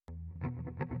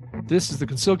This is the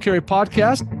Concealed Carry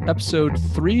Podcast, episode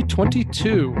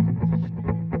 322.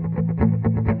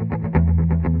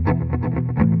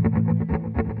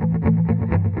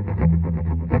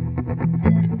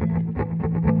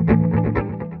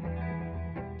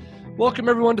 Welcome,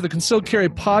 everyone, to the Concealed Carry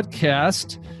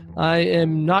Podcast. I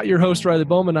am not your host, Riley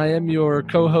Bowman. I am your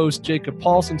co-host, Jacob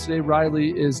Paulson. Today,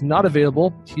 Riley is not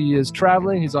available. He is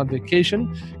traveling. He's on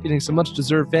vacation, getting some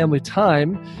much-deserved family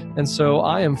time. And so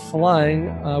I am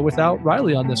flying without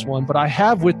Riley on this one. But I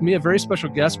have with me a very special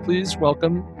guest. Please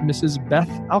welcome Mrs. Beth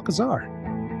Alcazar.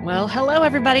 Well, hello,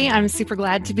 everybody. I'm super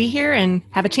glad to be here and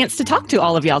have a chance to talk to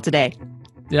all of y'all today.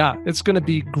 Yeah, it's going to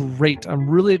be great. I'm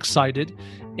really excited.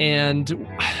 And,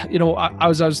 you know, I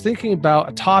was thinking about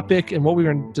a topic and what we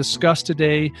were going to discuss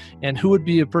today and who would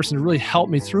be a person to really help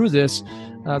me through this.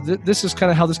 This is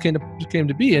kind of how this came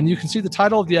to be. And you can see the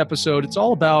title of the episode. It's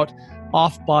all about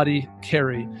off-body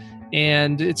carry.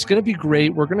 And it's going to be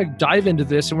great. We're going to dive into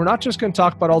this. And we're not just going to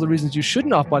talk about all the reasons you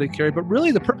shouldn't off-body carry, but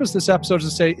really the purpose of this episode is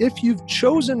to say, if you've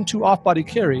chosen to off-body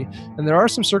carry, and there are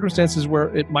some circumstances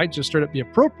where it might just straight up be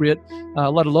appropriate,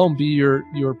 let alone be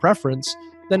your preference,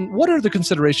 then what are the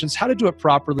considerations, how to do it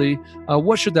properly,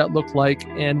 what should that look like?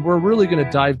 And we're really going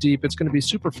to dive deep. It's going to be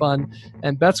super fun.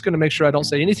 And Beth's going to make sure I don't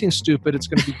say anything stupid. It's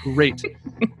going to be great.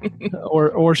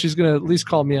 or she's going to at least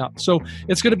call me out. So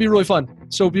it's going to be really fun.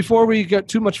 So before we get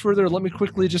too much further, let me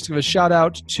quickly just give a shout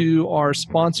out to our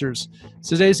sponsors.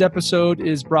 Today's episode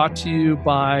is brought to you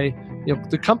by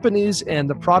the companies and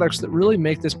the products that really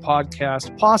make this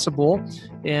podcast possible.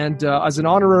 And as an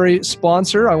honorary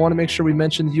sponsor, I want to make sure we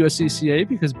mention the USCCA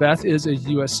because Beth is a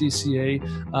USCCA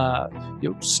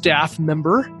staff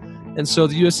member. And so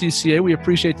the USCCA, we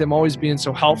appreciate them always being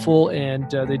so helpful, and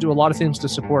they do a lot of things to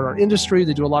support our industry.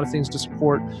 They do a lot of things to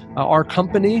support our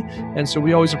company, and so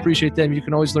we always appreciate them. You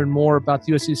can always learn more about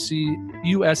the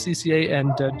USCCA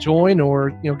and join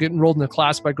or get enrolled in the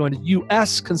class by going to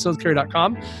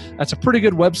usconcealedcarry.com. That's a pretty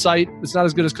good website. It's not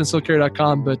as good as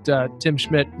concealedcarry.com, but Tim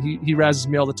Schmidt, he razzes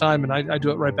me all the time, and I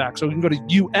do it right back. So you can go to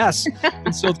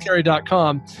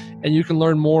usconcealedcarry.com, and you can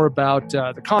learn more about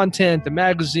the content, the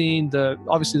magazine,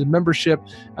 obviously the membership,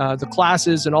 the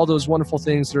classes, and all those wonderful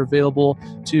things that are available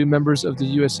to members of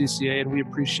the USCCA. And we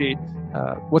appreciate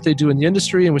what they do in the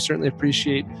industry, and we certainly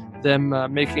appreciate them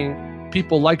making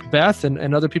people like Beth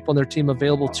and other people on their team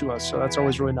available to us. So that's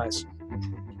always really nice.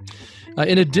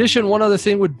 In addition, one other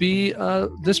thing would be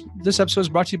this episode is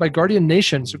brought to you by Guardian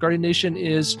Nation. So Guardian Nation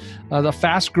is the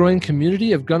fast-growing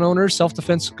community of gun owners,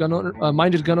 self-defense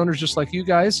minded gun owners just like you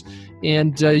guys.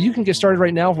 And you can get started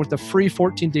right now with the free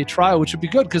 14-day trial, which would be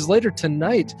good because later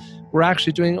tonight, we're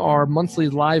actually doing our monthly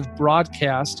live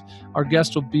broadcast. Our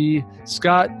guest will be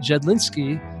Scott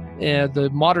Jedlinski, the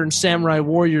modern samurai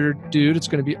warrior dude. It's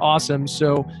going to be awesome.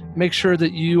 So make sure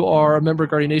that you are a member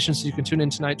of Guardian Nation so you can tune in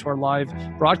tonight to our live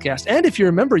broadcast. And if you're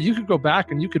a member, you could go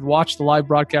back and you could watch the live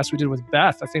broadcast we did with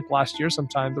Beth, I think last year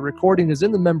sometime. The recording is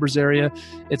in the members area.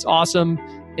 It's awesome.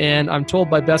 And I'm told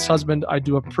by Beth's husband, I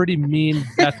do a pretty mean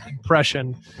Beth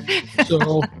impression.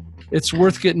 So it's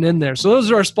worth getting in there. So those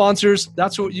are our sponsors.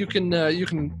 That's what you can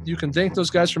thank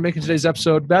those guys for making today's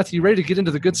episode. Beth, you ready to get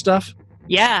into the good stuff?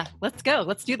 Yeah, let's go.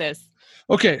 Let's do this.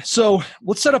 Okay, so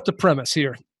let's set up the premise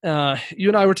here. You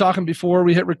and I were talking before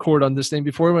we hit record on this thing,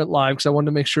 before we went live, because I wanted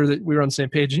to make sure that we were on the same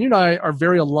page. And you and I are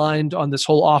very aligned on this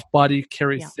whole off-body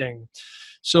carry thing.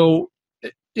 So,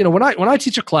 when I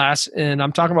teach a class and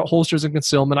I'm talking about holsters and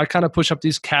concealment, I kind of push up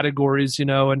these categories,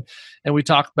 and we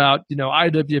talk about,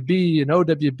 IWB and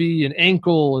OWB and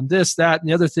ankle and this, that, and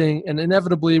the other thing. And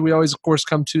inevitably, we always, of course,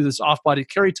 come to this off-body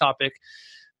carry topic.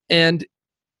 And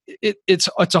it's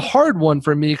a hard one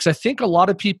for me because I think a lot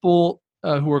of people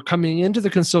who are coming into the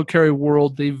concealed carry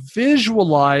world, they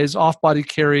visualize off-body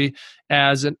carry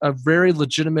as a very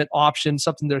legitimate option,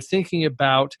 something they're thinking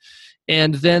about.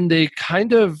 And then they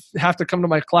kind of have to come to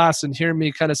my class and hear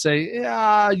me kind of say,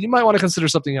 yeah, you might want to consider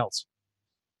something else.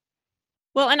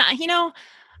 Well, and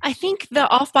I think the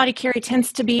off-body carry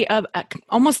tends to be a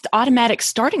almost automatic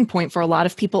starting point for a lot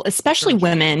of people, especially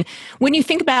women. When you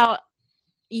think about,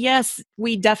 yes,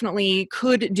 we definitely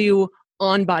could do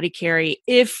on-body carry.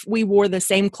 If we wore the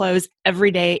same clothes every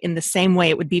day in the same way,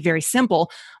 it would be very simple.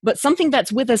 But something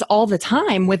that's with us all the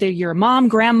time, whether you're a mom,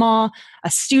 grandma,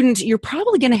 a student, you're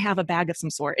probably going to have a bag of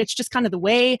some sort. It's just kind of the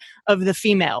way of the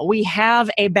female. We have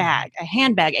a bag, a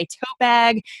handbag, a tote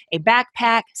bag, a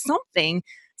backpack, something.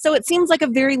 So it seems like a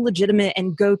very legitimate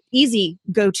and easy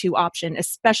go-to option,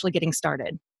 especially getting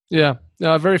started. Yeah,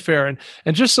 very fair. And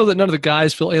just so that none of the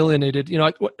guys feel alienated,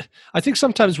 I think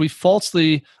sometimes we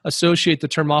falsely associate the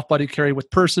term off-body carry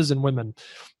with purses and women.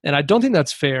 And I don't think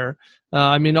that's fair.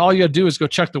 I mean, all you got to do is go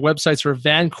check the websites for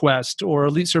VanQuest or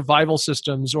Elite Survival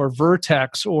Systems or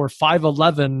Vertex or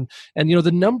 511. And,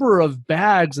 the number of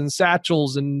bags and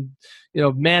satchels and,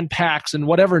 man packs and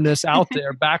whateverness out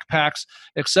there, backpacks,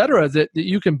 et cetera, that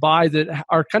you can buy that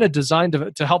are kind of designed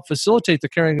to help facilitate the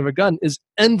carrying of a gun is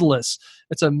endless.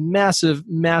 It's a massive,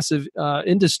 massive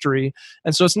industry.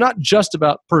 And so it's not just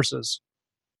about purses.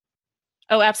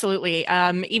 Oh, absolutely.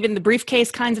 Even the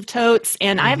briefcase kinds of totes.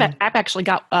 And I've actually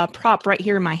got a prop right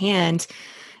here in my hand.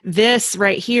 This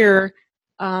right here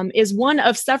is one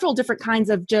of several different kinds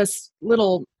of just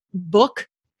little book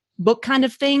kind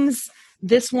of things.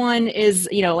 This one is,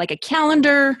 like a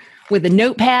calendar with a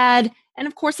notepad. And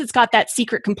of course, it's got that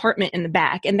secret compartment in the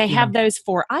back. And they have those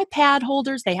for iPad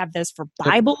holders. They have those for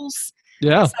Bibles.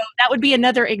 Yeah. So that would be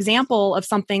another example of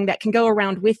something that can go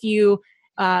around with you.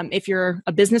 If you're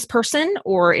a business person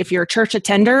or if you're a church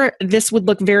attender, this would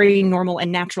look very normal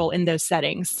and natural in those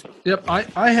settings. Yep.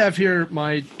 I have here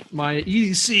my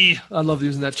EDC. I love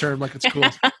using that term like it's cool.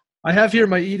 I have here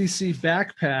my EDC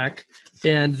backpack,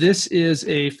 and this is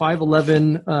a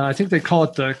 511. I think they call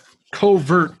it the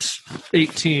Covert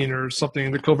 18 or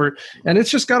something, the Covert. And it's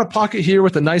just got a pocket here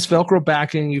with a nice Velcro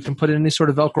backing. You can put in any sort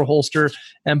of Velcro holster,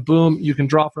 and boom, you can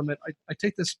draw from it. I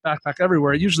take this backpack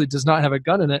everywhere. It usually does not have a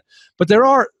gun in it. But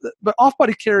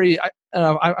off-body carry,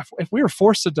 if we were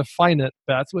forced to define it,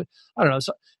 Beth, I don't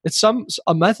know. It's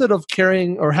a method of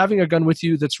carrying or having a gun with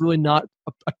you that's really not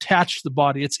attached to the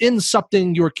body. It's in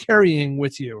something you're carrying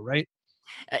with you, right?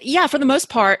 Yeah, for the most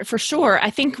part, for sure. I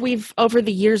think we've, over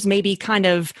the years, maybe kind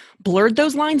of blurred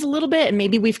those lines a little bit, and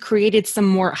maybe we've created some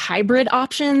more hybrid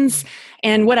options.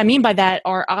 And what I mean by that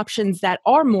are options that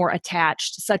are more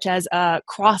attached, such as a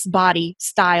crossbody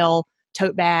style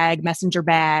tote bag, messenger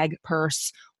bag,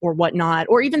 purse, or whatnot,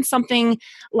 or even something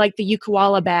like the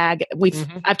Ukoala bag.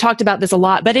 I've talked about this a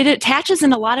lot, but it attaches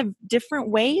in a lot of different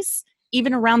ways,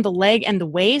 even around the leg and the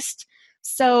waist.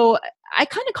 So I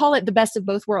kind of call it the best of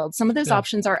both worlds. Some of those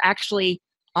options are actually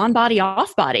on body,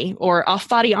 off body, or off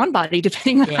body, on body,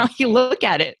 depending on how you look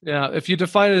at it. Yeah. If you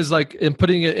define it as like in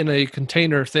putting it in a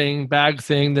container thing, bag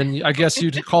thing, then I guess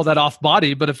you'd call that off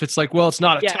body. But if it's like, well, it's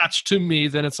not attached to me,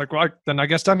 then it's like, well, then I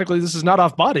guess technically this is not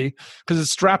off body because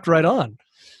it's strapped right on.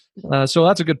 So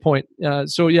that's a good point.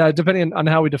 So yeah, depending on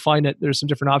how we define it, there's some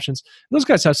different options. Those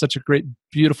guys have such a great,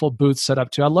 beautiful booth set up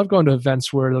too. I love going to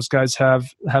events where those guys have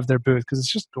their booth because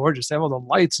it's just gorgeous. They have all the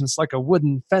lights and it's like a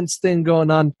wooden fence thing going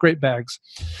on. Great bags.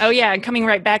 Oh yeah, and coming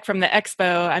right back from the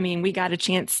expo, I mean, we got a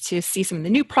chance to see some of the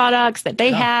new products that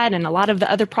they had, and a lot of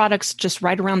the other products just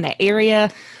right around that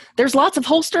area. There's lots of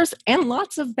holsters and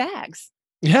lots of bags.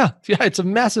 Yeah, it's a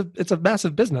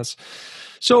massive business.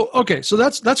 So okay, so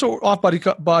that's what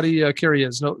off-body carry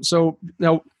is. So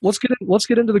now let's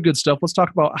get into the good stuff. Let's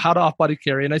talk about how to off-body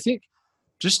carry. And I think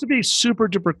just to be super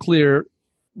duper clear,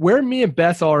 where me and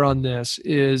Beth are on this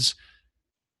is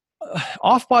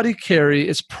off-body carry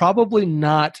is probably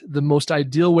not the most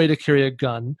ideal way to carry a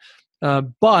gun,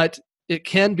 but it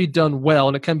can be done well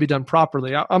and it can be done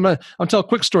properly. I'll tell a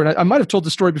quick story. I might have told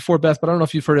the story before, Beth, but I don't know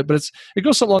if you've heard it. But it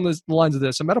goes along the lines of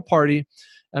this. I'm at a party.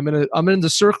 I'm in the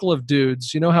circle of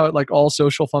dudes. You know how at like all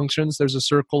social functions, there's a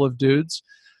circle of dudes.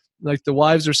 Like the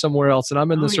wives are somewhere else, and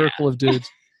I'm in the circle of dudes.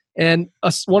 And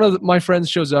one of my friends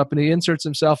shows up, and he inserts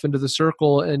himself into the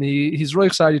circle, and he's really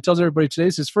excited. He tells everybody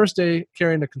today's his first day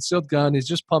carrying a concealed gun. He's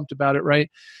just pumped about it,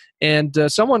 right? And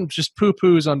someone just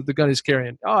poo-poos on the gun he's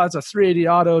carrying. Oh, it's a 380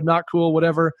 auto, not cool,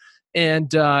 whatever.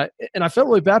 And I felt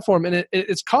really bad for him, and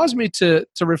it's caused me to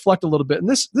reflect a little bit. And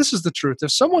this is the truth.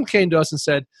 If someone came to us and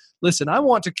said, "Listen, I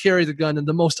want to carry the gun in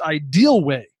the most ideal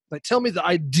way. Like, tell me the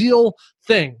ideal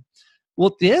thing."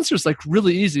 Well, the answer is like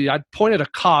really easy. I'd point at a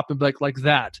cop and be like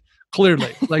that.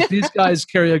 Clearly, like these guys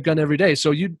carry a gun every day.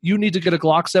 So you need to get a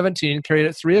Glock 17, carry it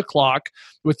at 3:00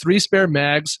 with 3 spare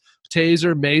mags,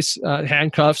 taser, mace,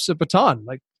 handcuffs, a baton.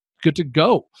 Like, good to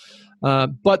go.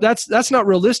 But that's not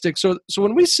realistic. So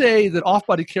when we say that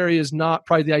off-body carry is not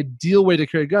probably the ideal way to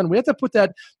carry a gun, we have to put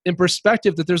that in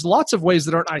perspective that there's lots of ways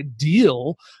that aren't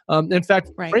ideal. In fact,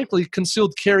 frankly,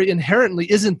 concealed carry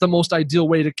inherently isn't the most ideal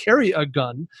way to carry a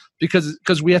gun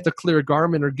because we have to clear a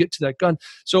garment or get to that gun.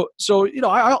 So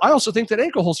I also think that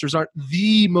ankle holsters aren't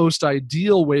the most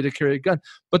ideal way to carry a gun,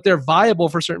 but they're viable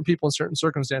for certain people in certain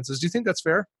circumstances. Do you think that's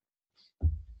fair?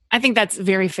 I think that's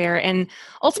very fair. And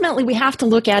ultimately, we have to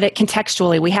look at it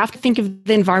contextually. We have to think of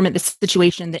the environment, the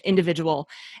situation, the individual.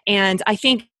 And I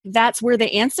think that's where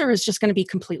the answer is just going to be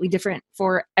completely different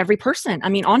for every person. I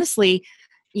mean, honestly,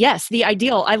 yes, the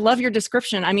ideal. I love your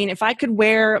description. I mean, if I could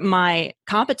wear my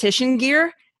competition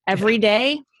gear every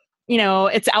day,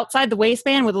 it's outside the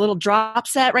waistband with a little drop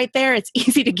set right there. It's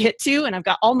easy to get to, and I've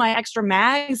got all my extra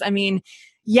mags. I mean,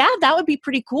 yeah, that would be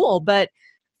pretty cool. But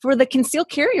for the concealed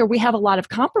carrier, we have a lot of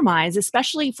compromise,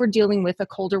 especially if we're dealing with a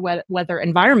colder weather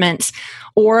environment,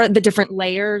 or the different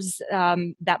layers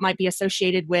that might be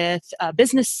associated with a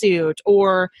business suit,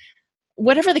 or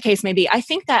whatever the case may be. I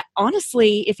think that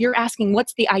honestly, if you're asking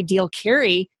what's the ideal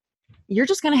carry, you're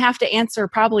just going to have to answer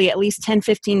probably at least 10,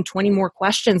 15, 20 more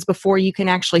questions before you can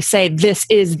actually say, this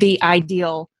is the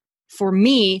ideal for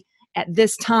me at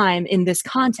this time in this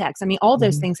context. I mean, all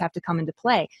those things have to come into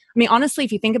play. I mean, honestly,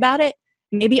 if you think about it,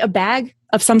 maybe a bag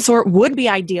of some sort would be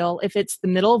ideal if it's the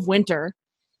middle of winter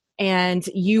and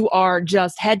you are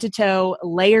just head to toe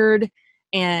layered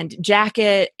and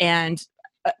jacket and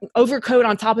overcoat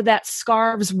on top of that,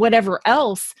 scarves, whatever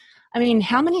else. I mean,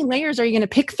 how many layers are you going to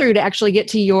pick through to actually get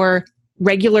to your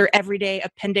regular everyday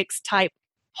appendix type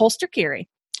holster carry?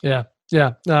 Yeah.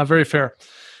 Very fair.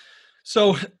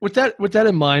 So with that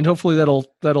in mind, hopefully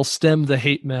that'll stem the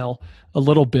hate mail a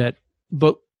little bit.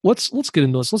 But let's get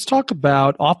into this. Let's talk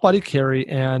about off-body carry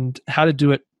and how to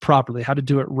do it properly, how to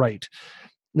do it right.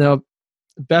 Now,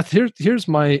 Beth, here's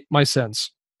my sense.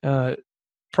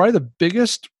 Probably the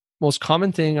biggest, most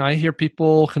common thing I hear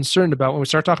people concerned about when we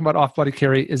start talking about off-body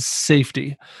carry is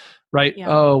safety, right? Yeah.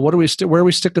 Oh, where are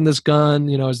we sticking this gun?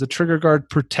 Is the trigger guard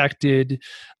protected?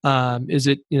 Is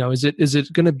it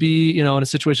going to be, in a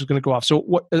situation it's going to go off? So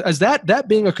what, as that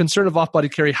being a concern of off-body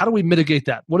carry, how do we mitigate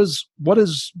that? What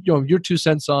is your 2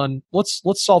 cents on, let's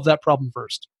solve that problem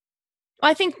first?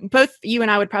 Well, I think both you and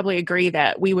I would probably agree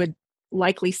that we would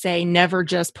likely say never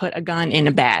just put a gun in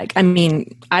a bag. I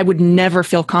mean, I would never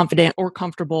feel confident or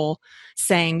comfortable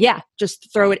saying, yeah,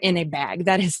 just throw it in a bag.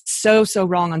 That is so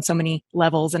wrong on so many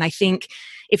levels. And I think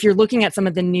if you're looking at some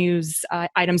of the news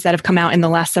items that have come out in the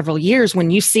last several years,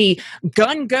 when you see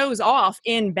gun goes off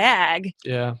in bag,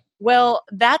 yeah, well,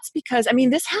 that's because, I mean,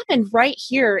 this happened right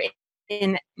here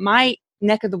in my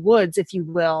neck of the woods, if you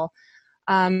will.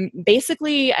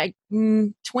 Basically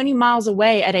 20 miles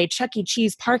away at a Chuck E.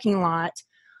 Cheese parking lot,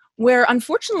 where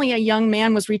unfortunately a young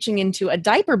man was reaching into a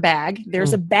diaper bag.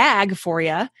 There's a bag for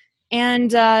you,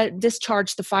 and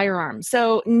discharged the firearm.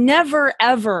 So never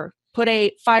ever put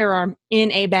a firearm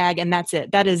in a bag, and that's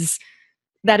it. That is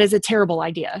a terrible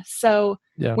idea. So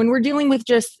when we're dealing with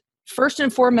just first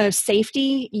and foremost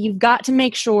safety, you've got to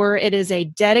make sure it is a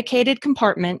dedicated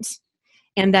compartment,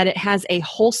 and that it has a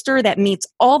holster that meets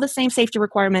all the same safety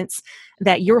requirements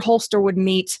that your holster would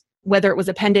meet, whether it was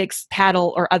appendix,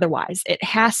 paddle, or otherwise. It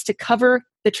has to cover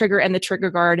the trigger and the trigger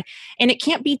guard, and it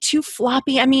can't be too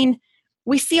floppy. I mean,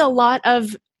 we see a lot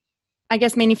of,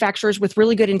 manufacturers with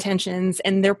really good intentions,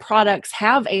 and their products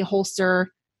have a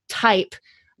holster type,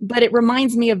 but it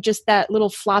reminds me of just that little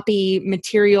floppy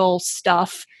material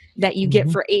stuff that you get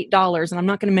for $8, and I'm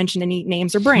not going to mention any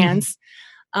names or brands.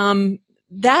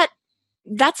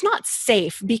 That's not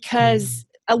safe, because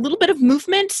a little bit of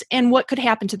movement and what could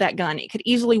happen to that gun? It could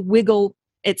easily wiggle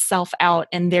itself out,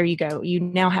 and there you go. You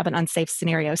now have an unsafe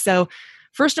scenario. So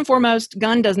first and foremost,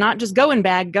 gun does not just go in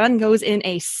bag. Gun goes in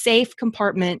a safe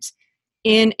compartment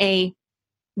in a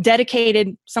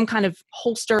dedicated, some kind of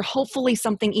holster, hopefully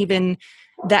something even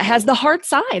that has the hard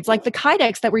sides, like the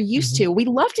Kydex that we're used to. We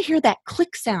love to hear that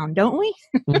click sound, don't we?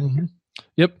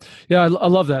 Yep. Yeah, I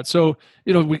love that. So,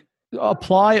 we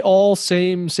apply all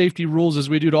same safety rules as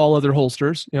we do to all other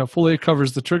holsters. Fully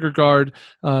covers the trigger guard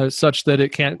such that it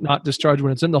can't not discharge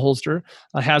when it's in the holster.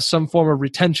 Has some form of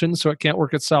retention so it can't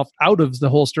work itself out of the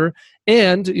holster.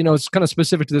 And it's kind of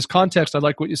specific to this context. I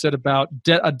like what you said about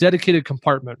a dedicated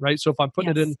compartment, right? So if I'm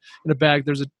putting it in a bag,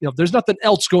 there's nothing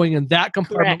else going in that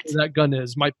compartment where that gun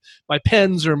is. My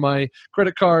pens or my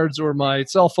credit cards or my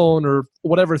cell phone or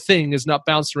whatever thing is not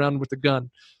bounced around with the gun.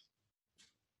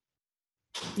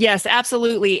 Yes,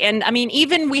 absolutely. And I mean,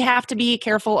 even we have to be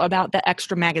careful about the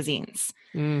extra magazines,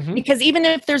 because even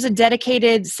if there's a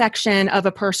dedicated section of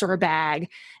a purse or a bag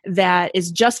that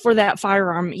is just for that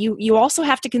firearm, you also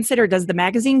have to consider, does the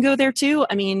magazine go there too?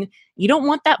 I mean, you don't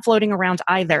want that floating around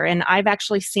either. And I've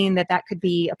actually seen that could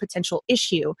be a potential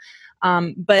issue.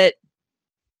 But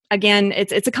again,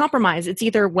 it's a compromise. It's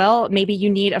either, well, maybe you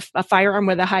need a firearm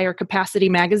with a higher capacity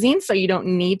magazine, so you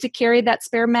don't need to carry that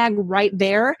spare mag right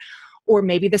there. Or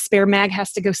maybe the spare mag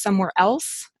has to go somewhere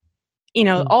else.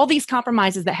 All these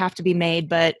compromises that have to be made,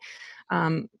 but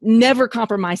never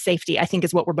compromise safety, I think,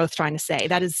 is what we're both trying to say.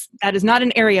 That is not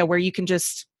an area where you can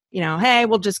just, hey,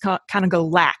 we'll just kind of go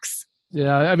lax.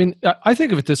 Yeah. I mean, I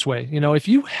think of it this way, if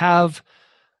you have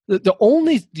the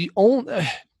only,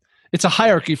 it's a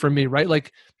hierarchy for me, right?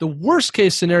 Like the worst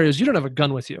case scenario is you don't have a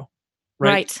gun with you.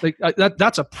 Right. Like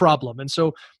that's a problem. And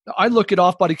so I look at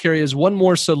off-body carry as one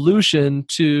more solution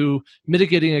to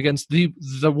mitigating against the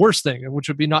worst thing, which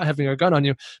would be not having a gun on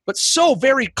you, but so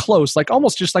very close, like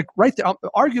almost just like right there,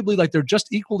 arguably like they're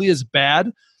just equally as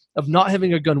bad of not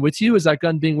having a gun with you as that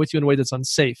gun being with you in a way that's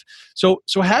unsafe. So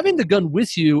having the gun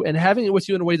with you and having it with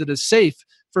you in a way that is safe,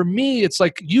 for me, it's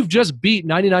like you've just beat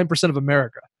 99% of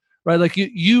America. Right, like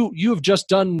you have just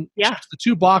done the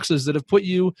two boxes that have put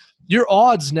your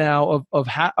odds now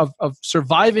of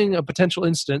surviving a potential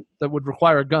incident that would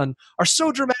require a gun are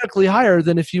so dramatically higher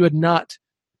than if you had not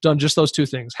done just those two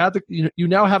things. You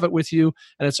now have it with you,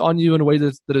 and it's on you in a way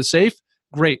that is safe.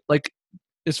 Great. Like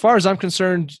as far as I'm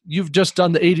concerned, you've just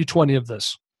done the 80-20 of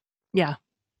this. Yeah.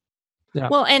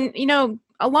 Well, and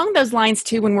along those lines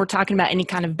too, when we're talking about any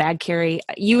kind of bag carry,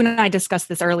 you and I discussed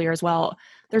this earlier as well.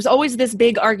 There's always this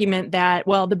big argument that,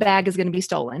 well, the bag is going to be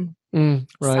stolen. Right.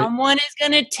 Someone is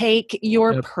going to take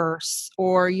your purse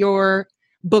or your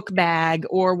book bag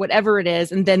or whatever it is,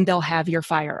 and then they'll have your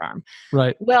firearm.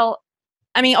 Right. Well,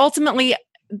 I mean, ultimately,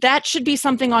 that should be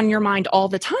something on your mind all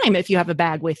the time if you have a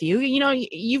bag with you.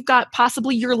 You've got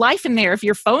possibly your life in there. If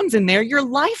your phone's in there, your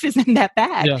life is in that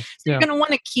bag. So you're going to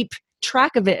want to keep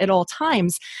track of it at all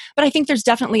times. But I think there's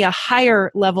definitely a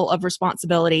higher level of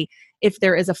responsibility if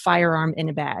there is a firearm in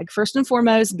a bag. First and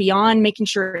foremost, beyond making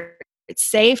sure it's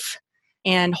safe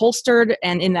and holstered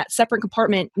and in that separate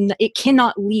compartment, it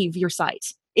cannot leave your sight.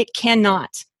 It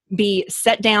cannot be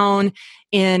set down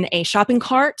in a shopping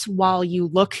cart while you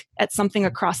look at something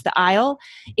across the aisle.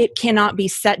 It cannot be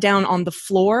set down on the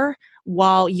floor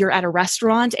while you're at a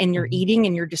restaurant and you're eating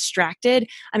and you're distracted.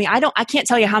 I mean, I can't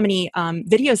tell you how many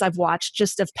videos I've watched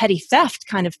just of petty theft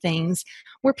kind of things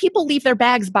where people leave their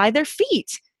bags by their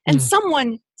feet and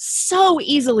someone so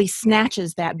easily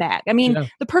snatches that bag. I mean,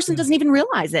 the person doesn't even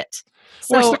realize it.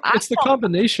 So it's the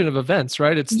combination of events,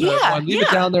 right? It's I leave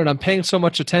it down there and I'm paying so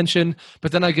much attention,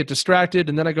 but then I get distracted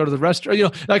and then I go to the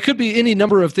restaurant. That could be any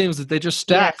number of things that they just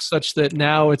stack such that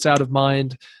now it's out of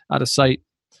mind, out of sight.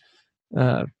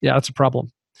 That's a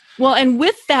problem. Well, and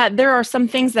with that, there are some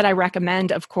things that I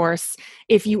recommend, of course,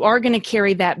 if you are going to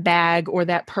carry that bag or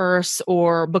that purse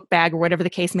or book bag or whatever the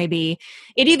case may be,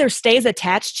 it either stays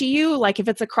attached to you, like if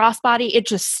it's a crossbody, it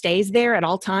just stays there at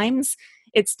all times.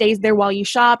 It stays there while you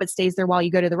shop. It stays there while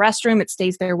you go to the restroom. It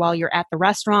stays there while you're at the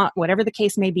restaurant, whatever the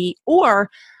case may be.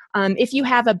 Or if you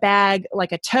have a bag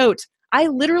like a tote, I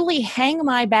literally hang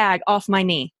my bag off my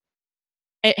knee.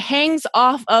 It hangs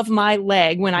off of my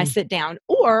leg when I sit down.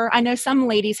 Or I know some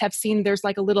ladies have seen there's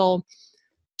like a little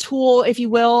tool, if you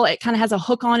will. It kind of has a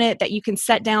hook on it that you can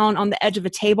set down on the edge of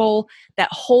a table that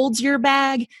holds your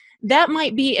bag. That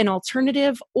might be an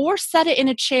alternative. Or set it in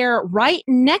a chair right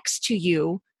next to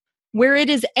you where it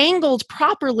is angled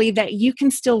properly that you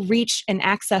can still reach and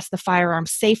access the firearm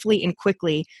safely and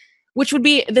quickly, which would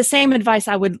be the same advice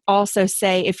I would also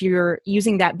say if you're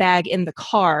using that bag in the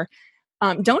car.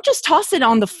 Don't just toss it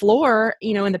on the floor,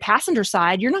 in the passenger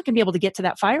side. You're not going to be able to get to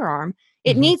that firearm.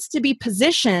 It needs to be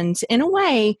positioned in a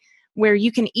way where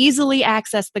you can easily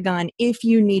access the gun if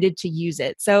you needed to use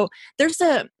it. So there's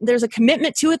a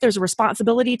commitment to it. There's a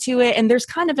responsibility to it. And there's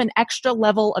kind of an extra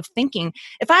level of thinking.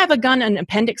 If I have a gun in an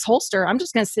appendix holster, I'm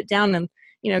just going to sit down and,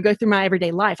 go through my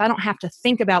everyday life. I don't have to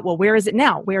think about, well, where is it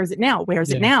now? Where is it now? Where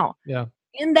is it now? Yeah.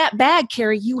 In that bag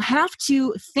carry, you have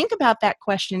to think about that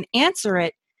question, answer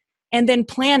it, and then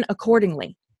plan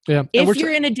accordingly. Yeah. If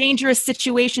you're in a dangerous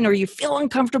situation or you feel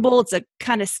uncomfortable, it's a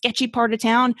kind of sketchy part of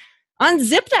town,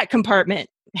 unzip that compartment.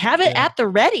 Have it at the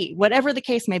ready, whatever the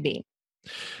case may be.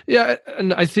 Yeah.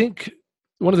 And I think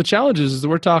one of the challenges is that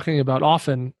we're talking about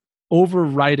often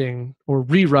overriding or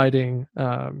rewriting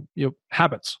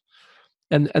habits.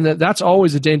 And that's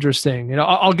always a dangerous thing.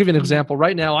 I'll give you an example.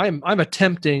 Right now, I'm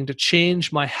attempting to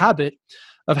change my habit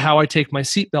of how I take my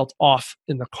seatbelt off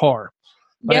in the car.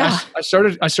 Yeah. I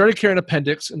started carrying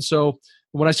appendix, and so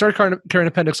when I started carrying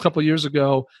appendix a couple of years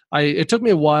ago, it took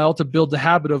me a while to build the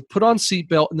habit of put on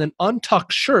seatbelt and then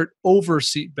untuck shirt over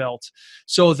seatbelt,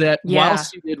 so that while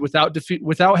seated,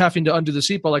 without having to undo the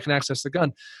seatbelt, I can access the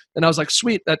gun. And I was like,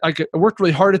 sweet, that I worked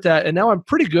really hard at that, and now I'm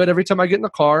pretty good. Every time I get in the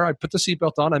car, I put the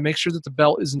seatbelt on, I make sure that the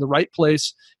belt is in the right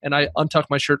place, and I untuck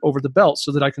my shirt over the belt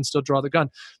so that I can still draw the gun.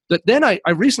 But then I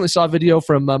recently saw a video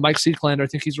from Mike Seeklander. I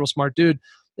think he's a real smart dude.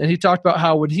 And he talked about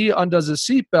how when he undoes his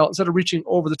seatbelt, instead of reaching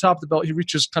over the top of the belt, he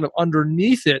reaches kind of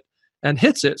underneath it and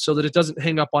hits it so that it doesn't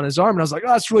hang up on his arm. And I was like,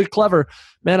 oh, that's really clever.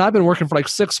 Man, I've been working for like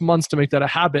 6 months to make that a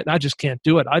habit, and I just can't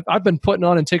do it. I've been putting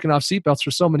on and taking off seatbelts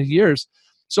for so many years.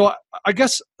 So I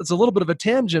guess it's a little bit of a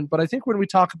tangent, but I think when we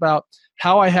talk about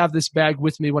how I have this bag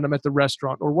with me when I'm at the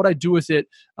restaurant, or what I do with it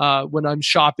when I'm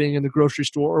shopping in the grocery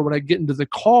store, or when I get into the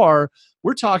car,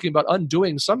 we're talking about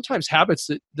undoing sometimes habits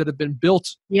that have been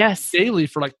built daily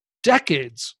for like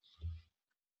decades.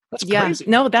 That's crazy.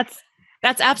 No, that's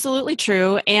absolutely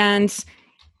true. And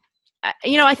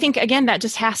I think, again, that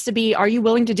just has to be, are you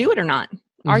willing to do it or not?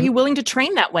 Are you willing to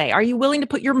train that way? Are you willing to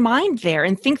put your mind there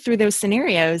and think through those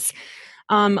scenarios?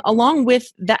 Along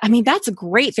with that, I mean, that's a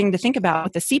great thing to think about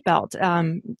with the seatbelt.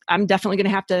 I'm definitely going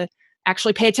to have to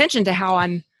actually pay attention to how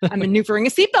I'm maneuvering a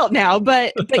seatbelt now.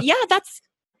 But yeah, that's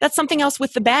something else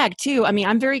with the bag too. I mean,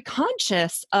 I'm very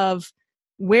conscious of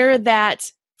where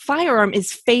that firearm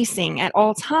is facing at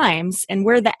all times and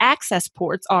where the access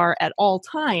ports are at all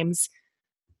times,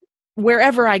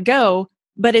 wherever I go.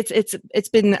 But it's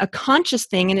been a conscious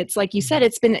thing. And it's like you said,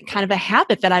 it's been kind of a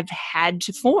habit that I've had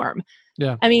to form.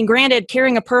 Yeah. I mean, granted,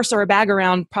 carrying a purse or a bag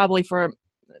around probably for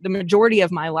the majority of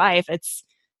my life, it's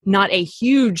not a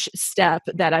huge step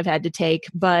that I've had to take.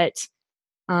 But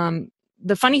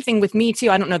the funny thing with me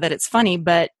too, I don't know that it's funny,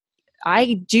 but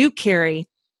I do carry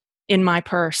in my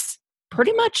purse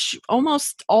pretty much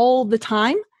almost all the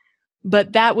time,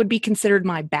 but that would be considered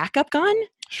my backup gun.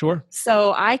 Sure.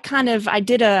 So I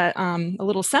did a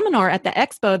little seminar at the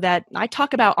expo that I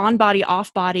talk about on body,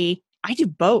 off body. I do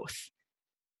both.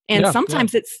 And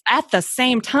sometimes it's at the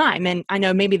same time. And I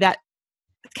know maybe that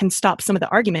can stop some of the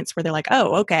arguments where they're like,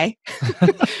 oh, okay,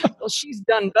 well, she's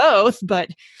done both, but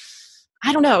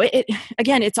I don't know.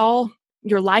 Again, it's all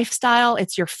your lifestyle.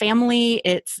 It's your family.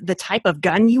 It's the type of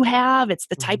gun you have. It's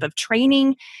the type of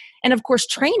training. And of course,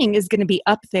 training is going to be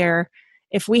up there.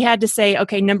 If we had to say,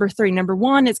 okay, number 3, number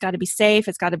 1, it's got to be safe.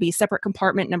 It's got to be a separate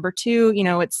compartment. Number 2,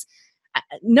 it's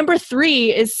number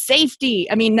 3 is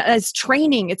safety. I mean, as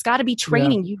training, it's got to be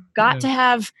training. You've got to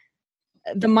have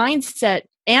the mindset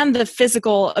and the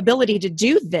physical ability to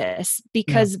do this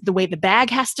because the way the bag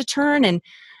has to turn. And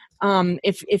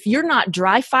if you're not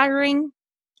dry firing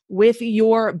with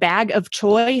your bag of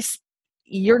choice,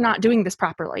 you're not doing this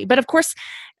properly. But of course,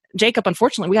 Jacob,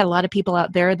 unfortunately, we got a lot of people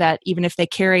out there that even if they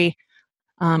carry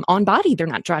on body, they're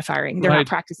not dry firing. They're not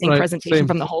practicing presentation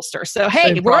from the holster. So,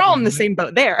 hey, we're all in the same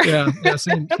boat there.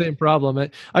 Same problem.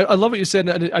 I love what you said.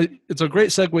 And it's a great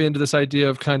segue into this idea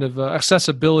of kind of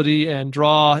accessibility and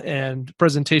draw and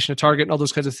presentation of target and all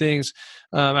those kinds of things.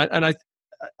 And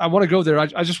I want to go there.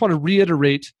 I just want to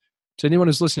reiterate to anyone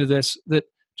who's listening to this that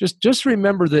just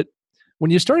remember that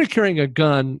when you started carrying a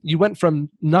gun, you went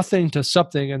from nothing to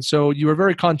something. And so you were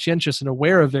very conscientious and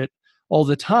aware of it all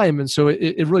the time. And so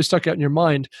it really stuck out in your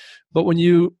mind. But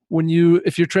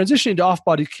if you're transitioning to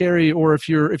off-body carry, or if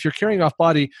you're carrying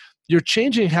off-body, you're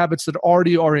changing habits that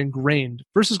already are ingrained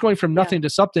versus going from nothing to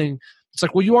something. It's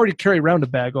like, well, you already carry around a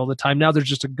bag all the time. Now there's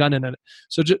just a gun in it.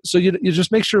 So you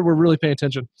just make sure we're really paying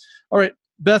attention. All right,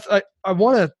 Beth, I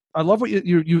love what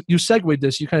you segued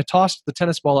this. You kind of tossed the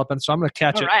tennis ball up, and so I'm going to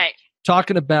catch it. Right.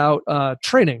 Talking about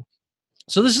training.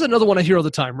 So this is another one I hear all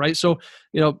the time, right? So,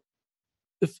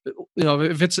 if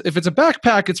it's a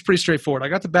backpack, it's pretty straightforward. I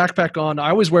got the backpack on. I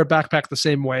always wear a backpack the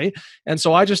same way. And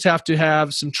so I just have to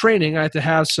have some training. I have to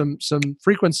have some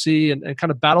frequency and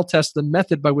kind of battle test the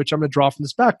method by which I'm going to draw from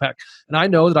this backpack. And I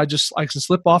know that I can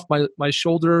slip off my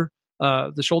shoulder,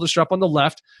 the shoulder strap on the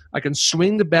left. I can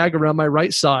swing the bag around my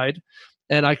right side,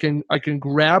 and I can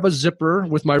grab a zipper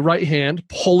with my right hand,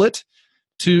 pull it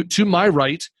to my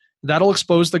right. That'll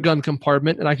expose the gun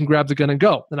compartment, and I can grab the gun and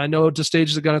go. And I know to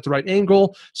stage the gun at the right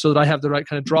angle so that I have the right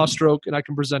kind of draw stroke and I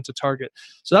can present a target.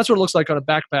 So that's what it looks like on a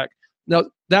backpack. Now,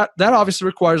 that obviously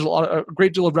requires a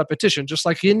great deal of repetition, just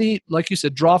like like you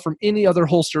said, draw from any other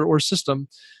holster or system.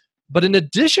 But in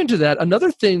addition to that,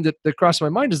 another thing that crossed my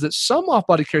mind is that some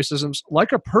off-body carry systems,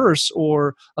 like a purse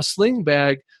or a sling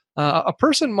bag, a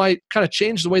person might kind of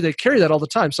change the way they carry that all the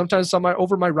time. Sometimes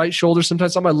over my right shoulder,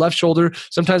 sometimes on my left shoulder,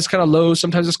 sometimes it's kind of low,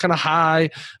 sometimes it's kind of high.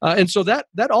 And so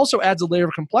that also adds a layer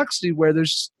of complexity where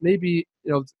there's maybe,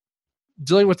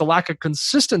 dealing with the lack of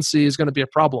consistency is going to be a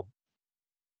problem.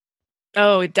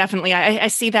 Oh, definitely. I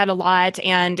see that a lot.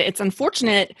 And it's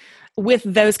unfortunate with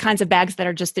those kinds of bags that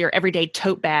are just their everyday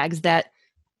tote bags that,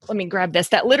 let me grab this,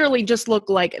 that literally just look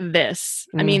like this.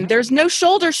 I mean, there's no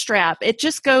shoulder strap. It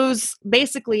just goes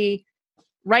basically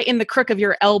right in the crook of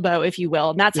your elbow, if you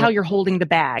will. And that's how you're holding the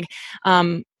bag.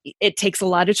 It takes a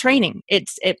lot of training.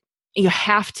 You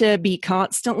have to be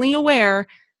constantly aware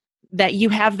that you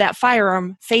have that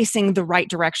firearm facing the right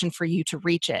direction for you to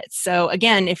reach it. So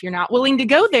again, if you're not willing to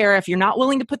go there, if you're not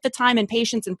willing to put the time and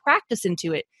patience and practice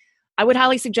into it, I would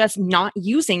highly suggest not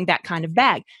using that kind of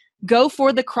bag. Go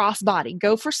for the crossbody.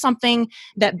 Go for something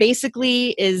that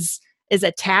basically is is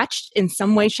attached in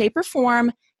some way, shape, or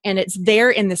form, and it's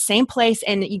there in the same place,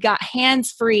 and you got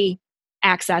hands-free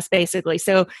access, basically.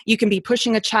 So you can be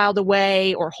pushing a child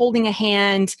away or holding a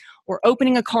hand or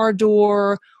opening a car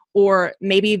door, or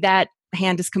maybe that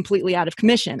hand is completely out of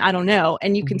commission. I don't know.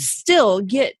 And you can still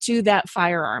get to that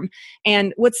firearm.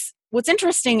 And what's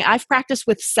interesting, I've practiced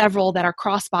with several that are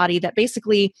crossbody that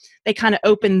basically they kind of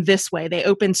open this way. They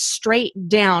open straight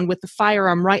down with the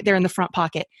firearm right there in the front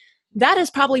pocket. That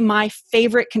is probably my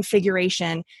favorite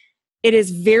configuration. It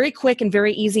is very quick and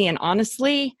very easy. And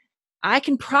honestly, I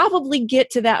can probably get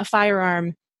to that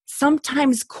firearm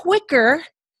sometimes quicker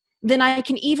than I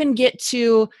can even get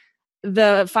to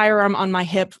the firearm on my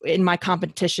hip in my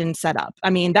competition setup. I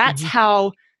mean, that's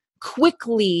how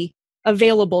quickly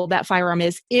available that firearm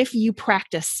is if you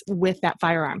practice with that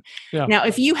firearm. Yeah. Now,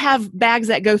 if you have bags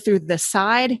that go through the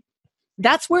side,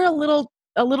 that's where a little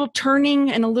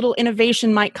turning and a little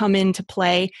innovation might come into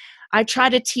play. I try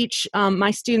to teach my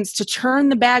students to turn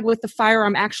the bag with the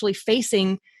firearm actually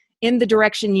facing in the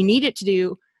direction you need it to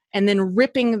do, and then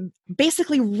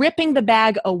basically ripping the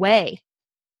bag away.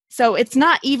 So it's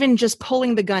not even just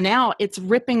pulling the gun out, it's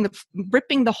ripping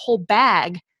the whole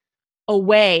bag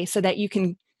away so that you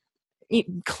can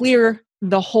clear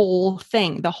the whole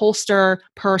thing, the holster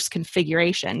purse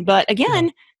configuration. But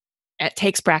again, it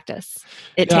takes practice.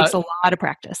 It takes a lot of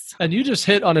practice. And you just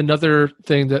hit on another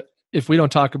thing that if we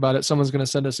don't talk about it, someone's going to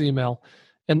send us email.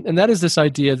 And that is this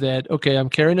idea that, okay, I'm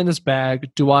carrying in this bag.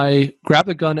 Do I grab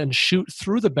the gun and shoot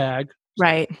through the bag?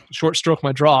 Right. Short stroke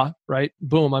my draw, right?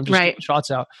 Boom, I'm just getting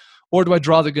shots out. Or do I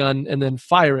draw the gun and then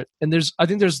fire it? And I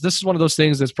think this is one of those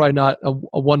things that's probably not a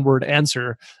one-word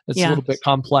answer. It's a little bit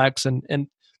complex. And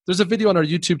there's a video on our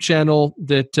YouTube channel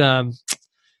that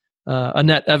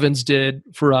Annette Evans did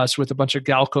for us with a bunch of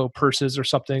Galco purses or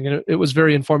something. And it was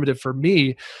very informative for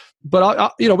me.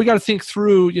 But, we got to think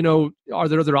through, are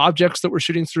there other objects that we're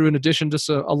shooting through in addition to just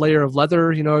a layer of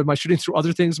leather? Am I shooting through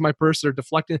other things in my purse that are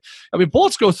deflecting? I mean,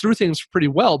 bullets go through things pretty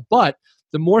well, but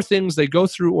the more things they go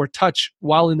through or touch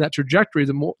while in that trajectory,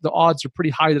 the odds are pretty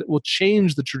high that it will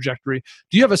change the trajectory.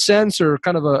 Do you have a sense or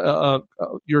kind of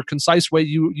your concise way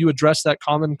you address that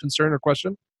common concern or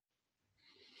question?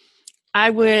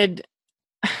 I would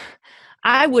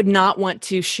not want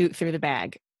to shoot through the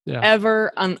bag.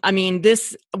 Ever. I mean,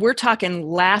 we're talking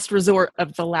last resort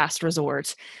of the last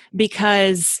resort,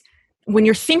 because when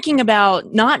you're thinking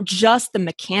about not just the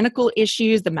mechanical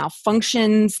issues, the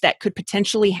malfunctions that could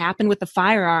potentially happen with the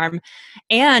firearm,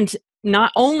 and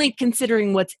not only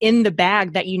considering what's in the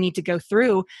bag that you need to go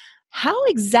through, how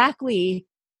exactly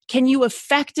can you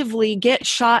effectively get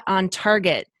shot on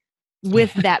target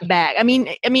with that bag? I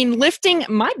mean, lifting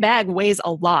my bag weighs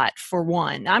a lot for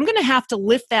one. I'm going to have to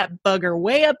lift that bugger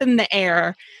way up in the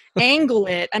air, angle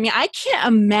it. I mean, I can't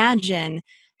imagine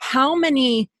how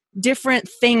many different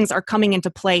things are coming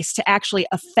into place to actually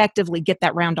effectively get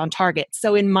that round on target.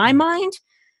 So in my mind,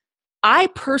 I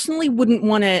personally wouldn't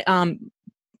want to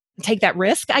take that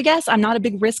risk, I guess. I'm not a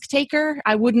big risk taker.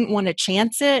 I wouldn't want to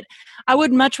chance it. I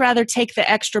would much rather take the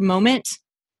extra moment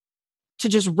to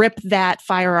just rip that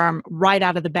firearm right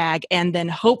out of the bag and then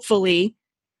hopefully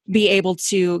be able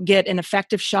to get an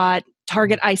effective shot,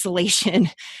 target isolation,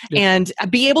 and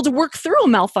be able to work through a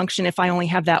malfunction if I only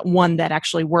have that one that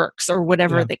actually works or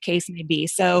whatever the case may be.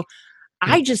 So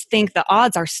I just think the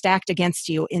odds are stacked against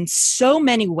you in so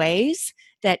many ways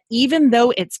that even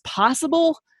though it's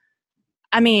possible,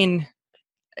 I mean,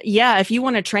 if you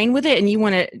want to train with it and you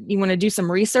want to do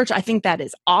some research, I think that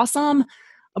is awesome.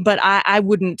 But I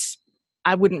wouldn't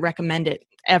recommend it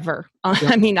ever.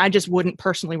 I mean, I just wouldn't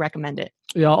personally recommend it.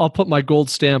 Yeah, I'll put my gold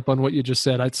stamp on what you just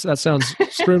said. That sounds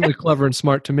extremely clever and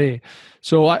smart to me.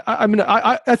 So I mean,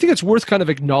 I think it's worth kind of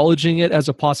acknowledging it as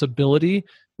a possibility,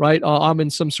 right? I'm in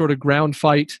some sort of ground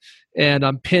fight and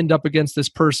I'm pinned up against this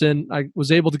person. I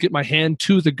was able to get my hand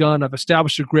to the gun. I've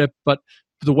established a grip, but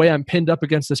the way I'm pinned up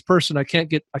against this person, I can't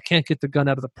get the gun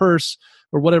out of the purse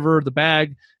or whatever, the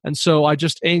bag. And so I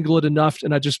just angle it enough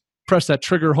and I just press that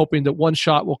trigger hoping that one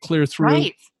shot will clear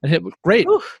through and hit. Great.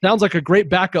 Oof. Sounds like a great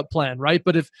backup plan, right?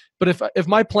 But if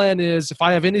my plan is, if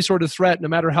I have any sort of threat, no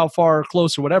matter how far or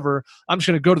close or whatever, I'm just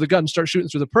going to go to the gun and start shooting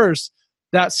through the purse.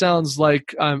 That sounds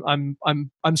like I'm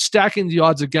stacking the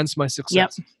odds against my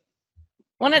success. Yep.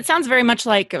 Well, it sounds very much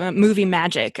like movie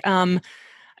magic.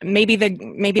 Maybe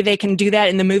they can do that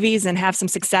in the movies and have some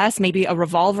success. Maybe a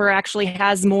revolver actually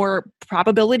has more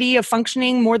probability of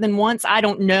functioning more than once. I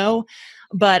don't know.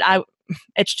 But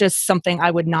it's just something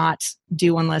I would not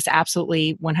do unless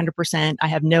absolutely 100% I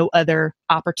have no other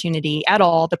opportunity at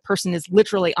all. The person is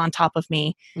literally on top of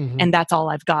me, and that's all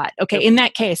I've got. Okay, Yep. in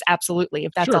that case, absolutely,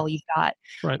 if that's all you've got.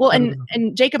 Right. Well, and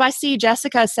Jacob, I see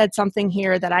Jessica said something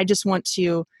here that I just want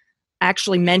to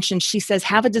actually mention. She says,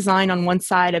 have a design on one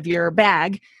side of your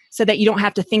bag so that you don't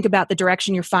have to think about the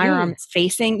direction your firearm is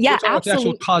facing. Yeah, absolutely.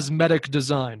 Actual cosmetic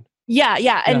design.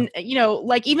 Yeah. And,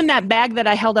 like even that bag that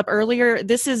I held up earlier,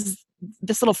 this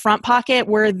little front pocket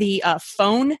where the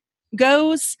phone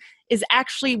goes is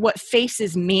actually what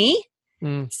faces me,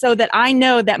 so that I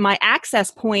know that my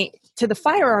access point to the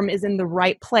firearm is in the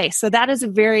right place. So that is a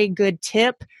very good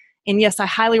tip. And yes, I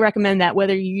highly recommend that,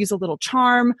 whether you use a little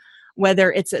charm,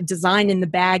 whether it's a design in the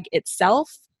bag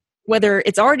itself, whether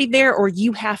it's already there or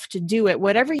you have to do it,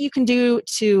 whatever you can do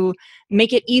to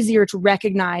make it easier to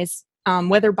recognize,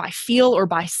 whether by feel or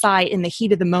by sight in the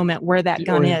heat of the moment where that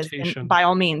gun is, and by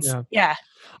all means. Yeah.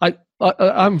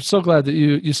 I'm so glad that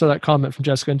you saw that comment from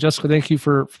Jessica. And Jessica, thank you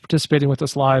for participating with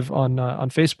us live on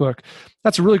Facebook.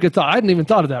 That's a really good thought. I hadn't even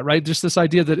thought of that. Right, just this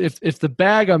idea that if the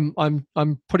bag I'm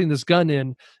putting this gun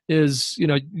in is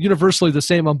universally the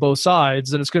same on both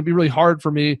sides, then it's going to be really hard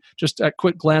for me just at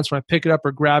quick glance when I pick it up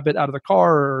or grab it out of the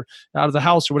car or out of the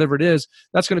house or whatever it is.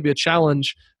 That's going to be a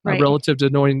challenge relative to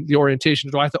knowing the orientation.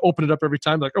 Do I have to open it up every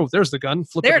time? Like, oh, there's the gun.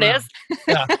 Flip there it around. Is.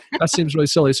 Yeah, that seems really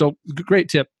silly. So great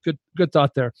tip. Good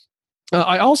thought there.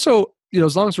 I also,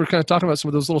 as long as we're kind of talking about some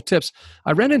of those little tips,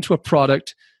 I ran into a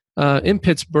product in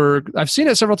Pittsburgh. I've seen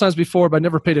it several times before, but I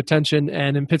never paid attention.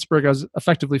 And in Pittsburgh, I was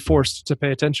effectively forced to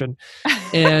pay attention.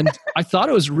 And I thought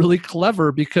it was really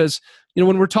clever because,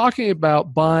 when we're talking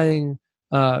about buying,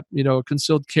 a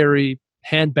concealed carry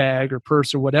handbag or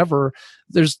purse or whatever,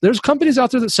 there's companies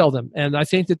out there that sell them. And I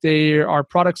think that there are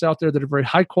products out there that are very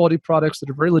high quality products that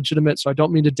are very legitimate. So I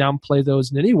don't mean to downplay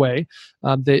those in any way.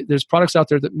 There's products out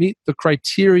there that meet the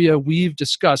criteria we've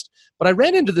discussed. But I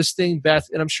ran into this thing, Beth,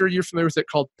 and I'm sure you're familiar with it,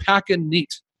 called Pack and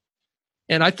Neat.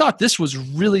 And I thought this was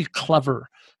really clever.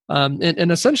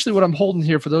 And essentially what I'm holding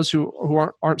here, for those who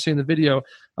aren't seeing the video,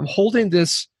 I'm holding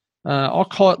this, I'll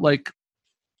call it like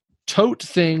tote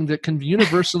thing that can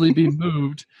universally be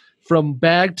moved from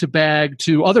bag to bag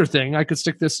to other thing. I could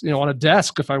stick this, on a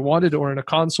desk if I wanted, or in a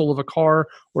console of a car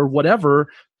or whatever.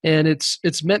 And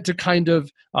it's meant to kind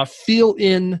of feel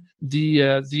in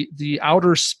the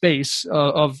outer space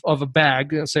of a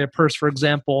bag, say a purse, for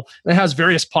example. And it has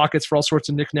various pockets for all sorts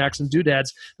of knickknacks and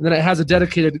doodads. And then it has a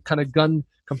dedicated kind of gun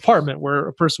compartment where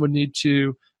a person would need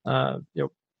to,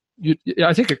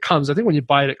 I think when you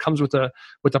buy it, it comes with a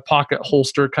pocket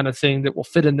holster kind of thing that will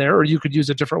fit in there, or you could use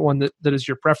a different one that is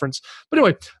your preference. But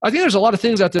anyway, I think there's a lot of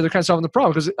things out there that kind of solving the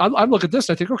problem, because I look at this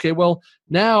and I think, okay, well,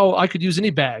 now I could use any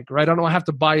bag, right? I don't have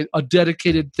to buy a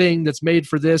dedicated thing that's made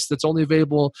for this, that's only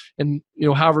available in,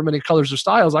 however many colors or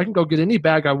styles. I can go get any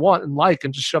bag I want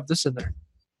and just shove this in there.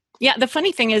 Yeah, the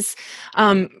funny thing is,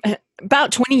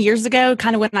 about 20 years ago,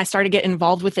 kind of when I started getting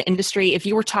involved with the industry, if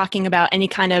you were talking about any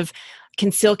kind of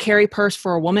concealed carry purse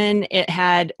for a woman, it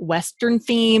had Western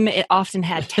theme. It often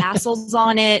had tassels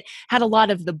on it, had a lot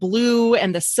of the blue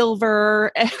and the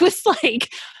silver. It was like,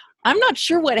 I'm not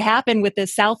sure what happened with the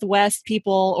Southwest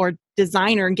people or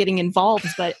designer getting involved,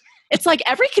 but it's like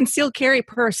every concealed carry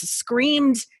purse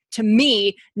screamed to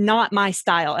me, not my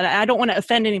style. And I don't want to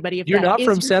offend anybody. If you're not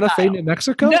from Santa Fe, New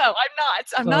Mexico? No, I'm not.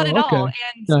 I'm not at all.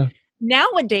 And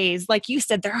nowadays, like you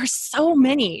said, there are so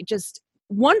many just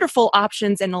wonderful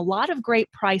options and a lot of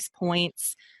great price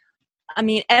points. I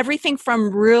mean, everything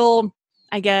from real,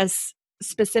 I guess,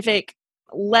 specific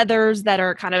leathers that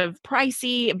are kind of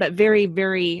pricey, but very,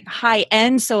 very high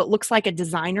end. So it looks like a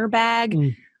designer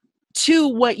bag, to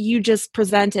what you just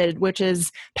presented, which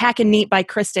is Pack and Neat by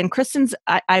Kristen. Kristen's,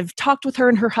 I've talked with her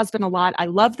and her husband a lot. I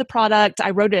love the product.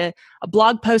 I wrote a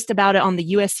blog post about it on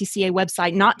the USCCA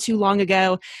website not too long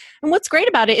ago. And what's great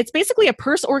about it, it's basically a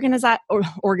purse organizer.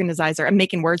 I'm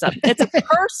making words up. It's a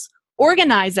purse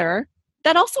organizer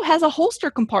that also has a holster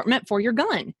compartment for your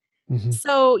gun. Mm-hmm.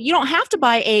 So you don't have to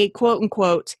buy a quote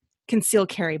unquote concealed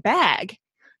carry bag.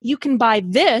 You can buy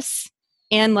this.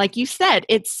 And like you said,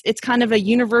 it's kind of a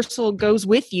universal goes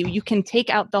with you. You can take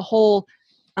out the whole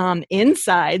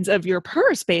insides of your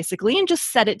purse basically and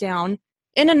just set it down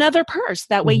in another purse.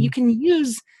 That way you can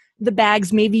use the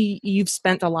bags maybe you've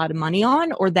spent a lot of money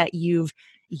on, or that you've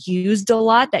used a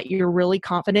lot, that you're really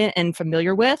confident and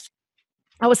familiar with.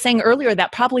 I was saying earlier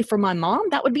that probably for my mom,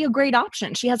 that would be a great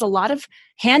option. She has a lot of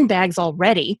handbags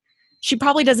already. She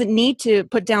probably doesn't need to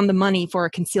put down the money for a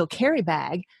concealed carry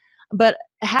bag, but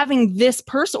having this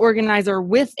purse organizer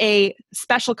with a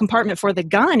special compartment for the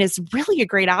gun is really a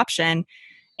great option.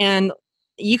 And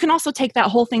you can also take that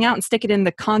whole thing out and stick it in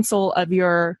the console of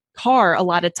your car. A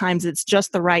lot of times it's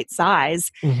just the right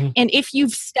size. Mm-hmm. And if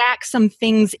you've stacked some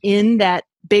things in that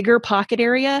bigger pocket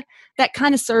area, that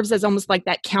kind of serves as almost like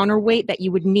that counterweight that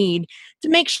you would need to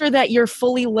make sure that your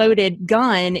fully loaded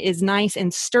gun is nice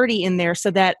and sturdy in there, so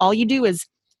that all you do is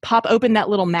pop open that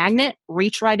little magnet,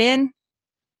 reach right in,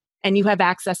 and you have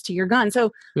access to your gun.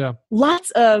 So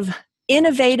lots of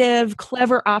innovative,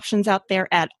 clever options out there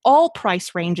at all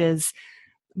price ranges.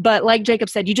 But like Jacob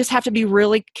said, you just have to be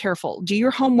really careful. Do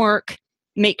your homework.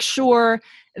 Make sure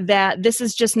that this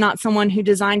is just not someone who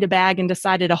designed a bag and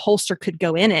decided a holster could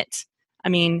go in it. I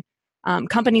mean,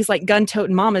 companies like Gun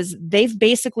Totin' Mamas, they've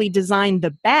basically designed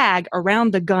the bag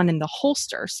around the gun and the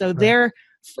holster. So their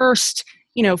first,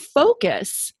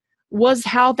 focus was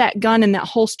how that gun and that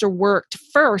holster worked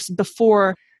first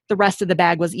before the rest of the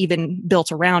bag was even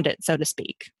built around it, so to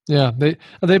speak. Yeah,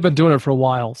 they've been doing it for a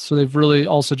while, so they've really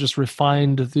also just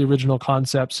refined the original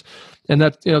concepts, and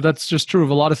that's just true of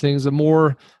a lot of things. The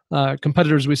more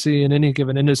competitors we see in any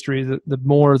given industry, the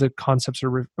more the concepts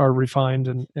are refined,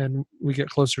 and we get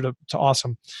closer to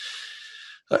awesome.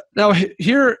 Now,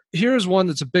 here's one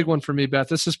that's a big one for me, Beth.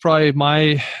 This is probably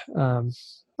my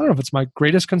I don't know if it's my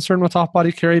greatest concern with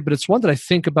off-body carry, but it's one that I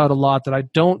think about a lot that I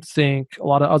don't think a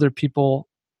lot of other people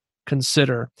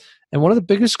consider. And one of the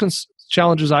biggest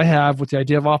challenges I have with the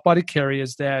idea of off-body carry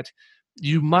is that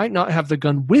you might not have the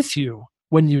gun with you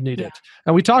when you need it.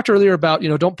 And we talked earlier about,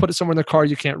 don't put it somewhere in the car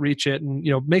you can't reach it, and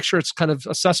make sure it's kind of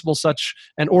accessible such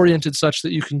and oriented such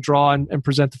that you can draw and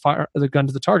present the gun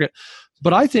to the target.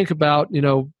 But I think about,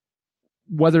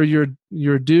 whether you're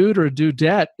a dude or a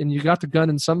dudette and you got the gun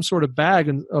in some sort of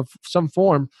bag of some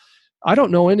form, I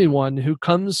don't know anyone who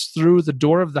comes through the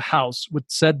door of the house with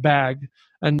said bag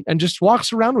and just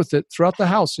walks around with it throughout the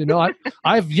house.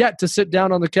 I've yet to sit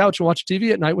down on the couch and watch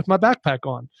TV at night with my backpack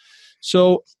on.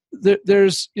 So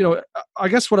there's, I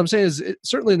guess what I'm saying is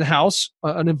certainly in the house,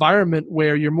 an environment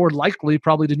where you're more likely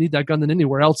probably to need that gun than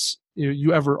anywhere else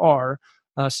you ever are.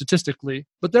 Statistically,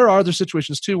 but there are other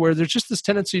situations too where there's just this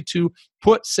tendency to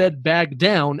put said bag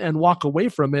down and walk away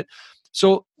from it.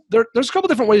 So there's a couple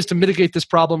different ways to mitigate this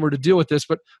problem or to deal with this,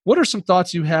 but what are some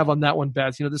thoughts you have on that one,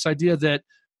 Beth? This idea that,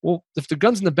 well, if the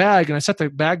gun's in the bag and I set the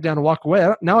bag down and walk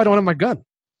away, now I don't have my gun.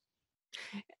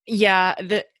 Yeah.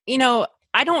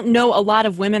 I don't know a lot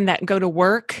of women that go to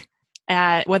work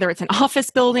at, whether it's an office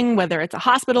building, whether it's a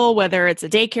hospital, whether it's a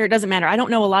daycare, it doesn't matter. I don't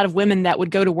know a lot of women that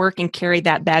would go to work and carry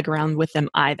that bag around with them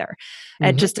either.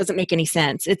 It just doesn't make any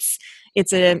sense. It's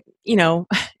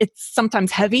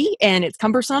sometimes heavy and it's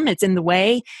cumbersome. It's in the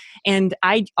way. And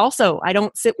I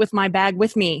don't sit with my bag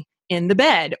with me in the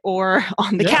bed or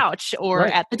on the couch or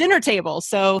at the dinner table.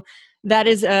 So that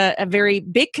is a very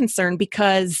big concern,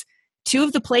 because two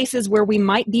of the places where we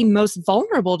might be most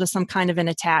vulnerable to some kind of an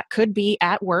attack could be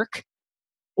at work,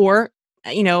 or,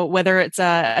 whether it's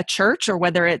a church or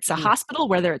whether it's a hospital,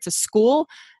 whether it's a school,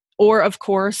 or of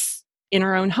course, in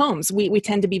our own homes. We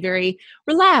tend to be very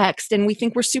relaxed and we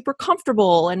think we're super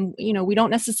comfortable, and, we don't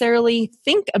necessarily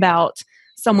think about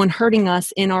someone hurting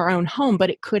us in our own home, but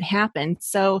it could happen.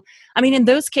 So, in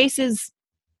those cases,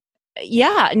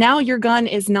 now your gun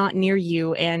is not near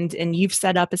you, and you've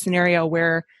set up a scenario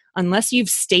where unless you've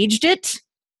staged it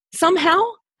somehow,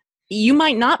 you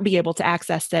might not be able to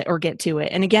access it or get to it.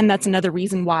 And again, that's another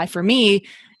reason why, for me,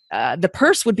 the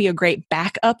purse would be a great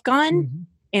backup gun,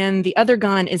 and the other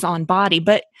gun is on body.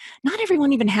 But not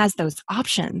everyone even has those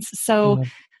options. So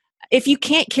if you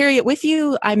can't carry it with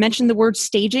you, I mentioned the word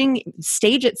staging.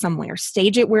 Stage it somewhere.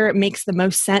 Stage it where it makes the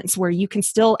most sense, where you can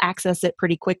still access it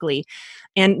pretty quickly.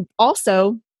 And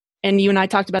also, and you and I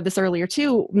talked about this earlier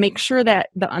too, make sure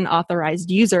that the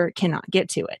unauthorized user cannot get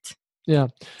to it. Yeah.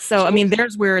 So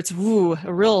there's where it's a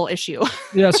real issue.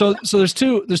 Yeah. So there's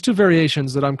two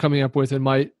variations that I'm coming up with in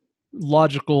my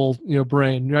logical,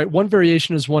 brain, right? One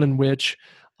variation is one in which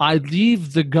I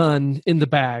leave the gun in the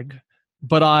bag,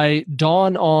 but I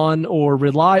dawn on or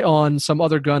rely on some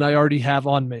other gun I already have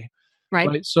on me.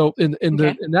 Right. So in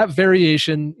that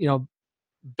variation,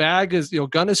 bag is,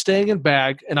 gun is staying in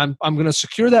bag, and I'm going to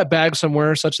secure that bag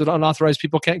somewhere such that unauthorized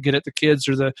people can't get it, the kids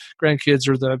or the grandkids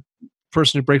or the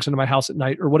person who breaks into my house at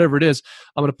night or whatever it is.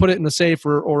 I'm going to put it in the safe,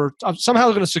 or I'm somehow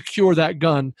going to secure that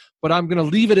gun, but I'm going to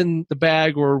leave it in the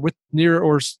bag or with near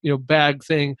or bag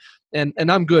thing, and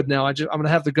I'm good now. I'm going to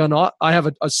have the gun on. I have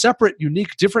a separate,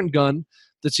 unique, different gun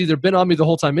that's either been on me the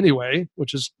whole time anyway,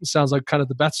 which sounds like kind of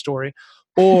the Beth story,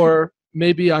 or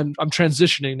maybe I'm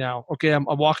transitioning now. Okay, I'm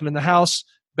walking in the house.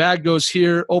 bag goes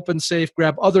here, open safe,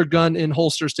 grab other gun in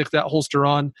holster, stick that holster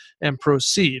on, and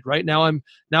proceed. Right now, I'm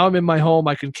in my home.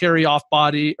 I can carry off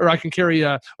body, or I can carry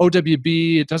a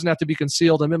OWB. It doesn't have to be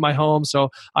concealed. I'm in my home, so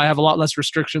I have a lot less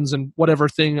restrictions. And whatever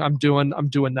thing I'm doing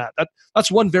that.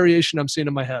 That's one variation I'm seeing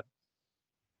in my head.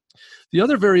 The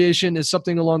other variation is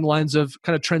something along the lines of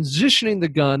kind of transitioning the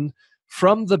gun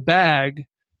from the bag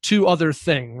to other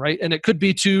thing, right? And it could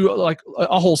be to like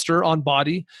a holster on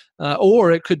body,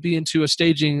 or it could be into a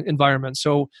staging environment.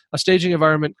 So a staging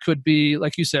environment could be,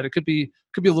 like you said, it could be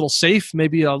a little safe,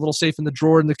 maybe a little safe in the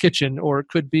drawer in the kitchen, or it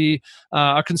could be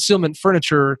a concealment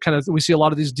furniture. Kind of, we see a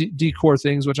lot of these decor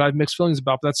things, which I have mixed feelings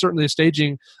about. But that's certainly a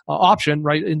staging option,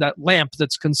 right? In that lamp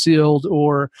that's concealed,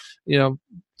 or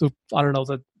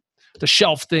the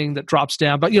shelf thing that drops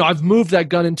down. But, I've moved that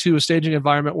gun into a staging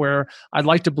environment where I'd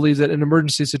like to believe that in an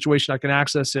emergency situation, I can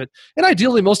access it. And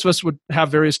ideally, most of us would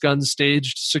have various guns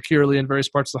staged securely in various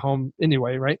parts of the home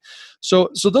anyway, right? So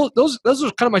those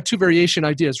are kind of my two variation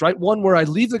ideas, right? One where I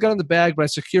leave the gun in the bag, but I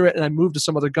secure it and I move to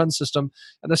some other gun system.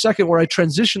 And the second where I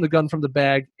transition the gun from the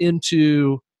bag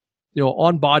into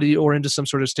on body or into some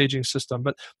sort of staging system.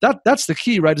 But that's the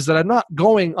key, right? Is that I'm not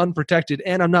going unprotected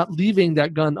and I'm not leaving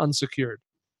that gun unsecured.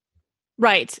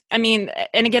 Right. I mean,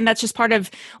 and again, that's just part of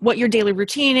what your daily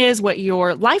routine is, what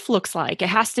your life looks like. It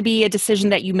has to be a decision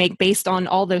that you make based on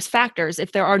all those factors.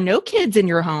 If there are no kids in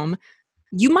your home,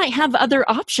 you might have other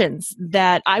options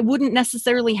that I wouldn't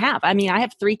necessarily have. I mean, I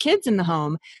have 3 kids in the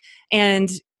home, and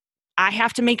I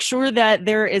have to make sure that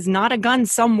there is not a gun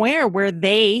somewhere where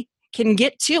they can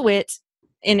get to it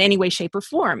in any way, shape, or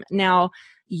form. Now,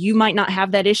 you might not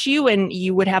have that issue, and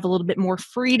you would have a little bit more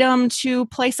freedom to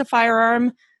place a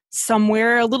firearm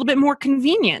somewhere a little bit more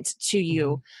convenient to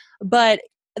you. But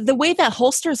the way that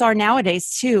holsters are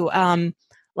nowadays too,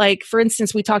 like for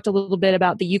instance, we talked a little bit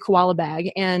about the Ukoala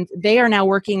bag, and they are now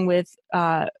working with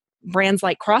brands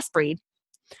like Crossbreed.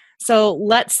 So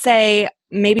let's say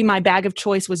maybe my bag of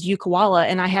choice was Ukoala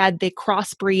and I had the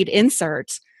Crossbreed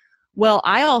insert. Well,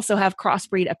 I also have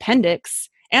Crossbreed appendix,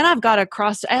 and I've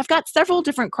got several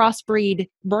different Crossbreed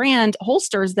brand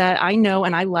holsters that I know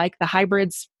and I like. The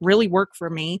hybrids really work for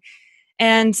me.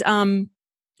 And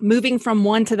moving from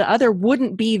one to the other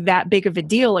wouldn't be that big of a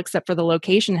deal, except for the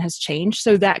location has changed.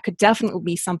 So that could definitely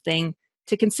be something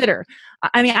to consider.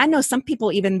 I mean, I know some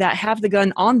people even that have the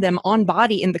gun on them on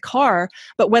body in the car,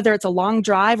 but whether it's a long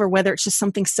drive or whether it's just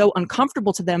something so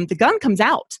uncomfortable to them, the gun comes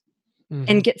out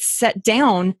and gets set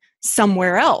down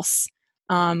somewhere else.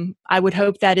 I would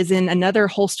hope that is in another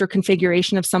holster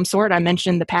configuration of some sort. I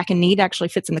mentioned the pack and need actually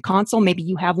fits in the console. Maybe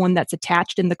you have one that's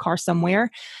attached in the car somewhere.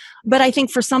 But I think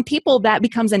for some people that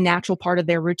becomes a natural part of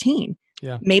their routine.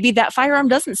 Yeah. Maybe that firearm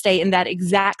doesn't stay in that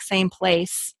exact same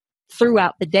place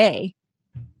throughout the day.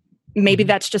 Maybe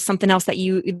that's just something else that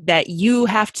you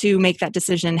have to make that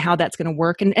decision how that's going to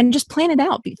work, and just plan it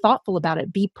out. Be thoughtful about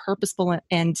it. Be purposeful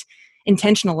and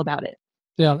intentional about it.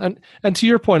 Yeah, and to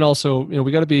your point also,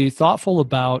 we got to be thoughtful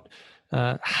about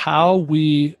how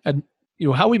we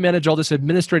manage all this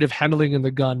administrative handling in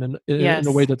the gun in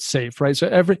a way that's safe, right? So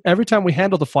every time we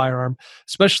handle the firearm,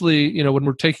 especially when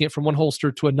we're taking it from one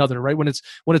holster to another, right? When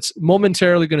it's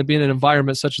momentarily going to be in an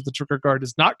environment such as the trigger guard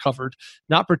is not covered,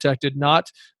 not protected,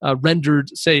 not rendered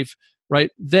safe,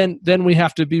 right? Then we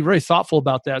have to be very thoughtful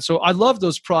about that. So I love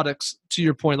those products, to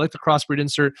your point, like the Crossbreed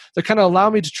insert, that kind of allow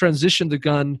me to transition the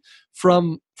gun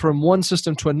from one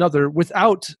system to another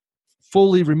without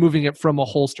fully removing it from a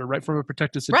holster, right, from a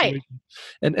protected situation.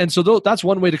 Right. And so that's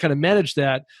one way to kind of manage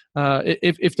that.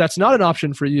 If that's not an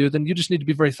option for you, then you just need to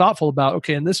be very thoughtful about,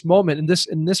 okay, in this moment,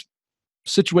 in this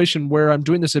situation where I'm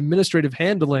doing this administrative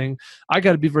handling, I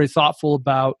got to be very thoughtful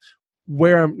about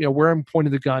where I'm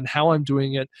pointing the gun, how I'm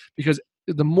doing it, because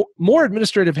the more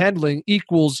administrative handling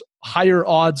equals higher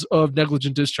odds of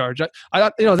negligent discharge.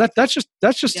 That's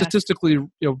just statistically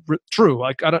true.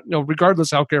 Like I don't know,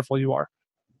 regardless how careful you are.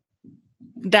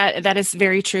 That is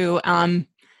very true.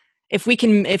 If we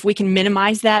can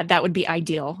minimize that, that would be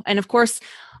ideal. And of course,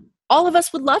 all of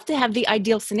us would love to have the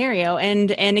ideal scenario.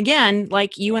 And again,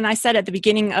 like you and I said at the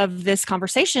beginning of this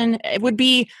conversation, it would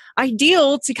be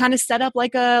ideal to kind of set up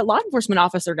like a law enforcement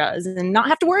officer does and not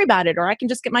have to worry about it, or I can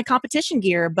just get my competition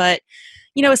gear. But,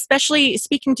 especially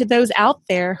speaking to those out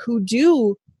there who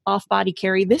do off-body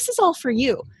carry, this is all for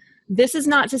you. This is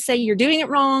not to say you're doing it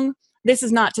wrong. This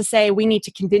is not to say we need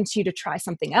to convince you to try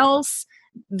something else.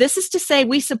 This is to say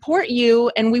we support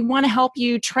you and we want to help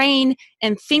you train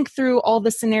and think through all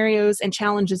the scenarios and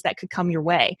challenges that could come your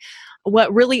way.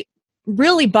 What really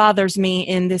bothers me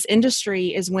in this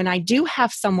industry is when I do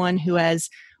have someone who has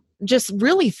just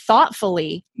really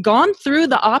thoughtfully gone through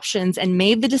the options and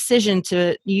made the decision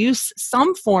to use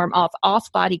some form of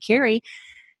off-body carry,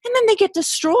 and then they get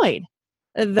destroyed.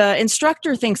 The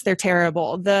instructor thinks they're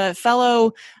terrible. The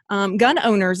fellow gun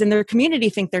owners in their community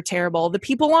think they're terrible. The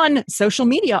people on social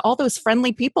media, all those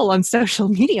friendly people on social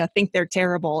media think they're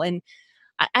terrible. And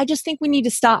I just think we need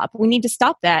to stop. We need to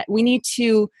stop that. We need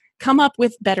to come up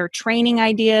with better training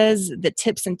ideas, the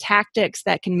tips and tactics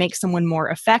that can make someone more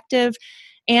effective.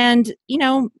 And,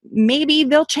 maybe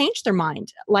they'll change their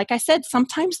mind. Like I said,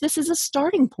 sometimes this is a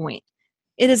starting point.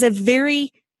 It is a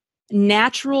very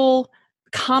natural,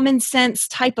 common sense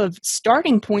type of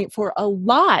starting point for a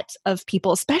lot of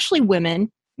people, especially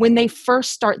women, when they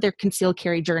first start their concealed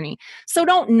carry journey. So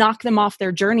don't knock them off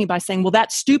their journey by saying, well,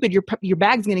 that's stupid, your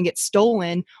bag's going to get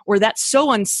stolen, or that's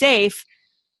so unsafe.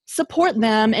 Support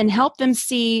them and help them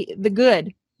see the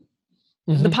good,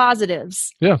 the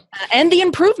positives, and the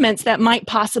improvements that might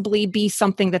possibly be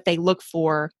something that they look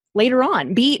for later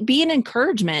on. Be an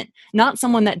encouragement, not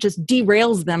someone that just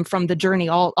derails them from the journey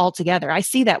altogether. I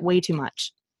see that way too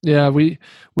much. Yeah, we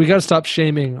got to stop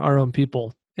shaming our own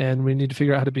people, and we need to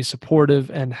figure out how to be supportive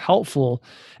and helpful.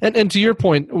 And to your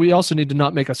point, we also need to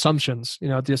not make assumptions.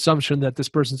 The assumption that this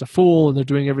person's a fool and they're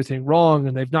doing everything wrong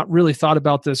and they've not really thought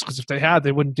about this, because if they had,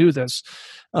 they wouldn't do this.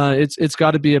 It's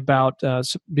got to be about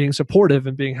being supportive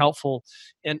and being helpful.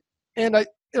 And I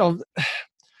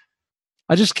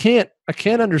just can't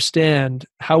understand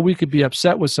how we could be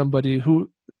upset with somebody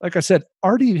who, like I said,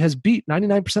 already has beat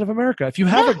 99% of America. If you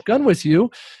have a gun with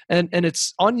you and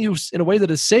it's on you in a way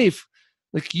that is safe,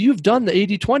 like you've done the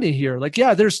 80-20 here. Like,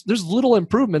 yeah, there's little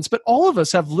improvements, but all of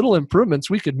us have little improvements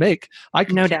we could make. I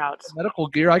could no doubt medical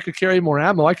gear. I could carry more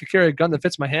ammo. I could carry a gun that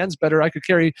fits my hands better. I could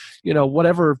carry,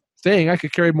 whatever thing. I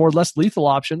could carry more less lethal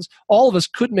options. All of us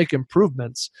could make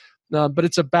improvements, but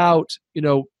it's about,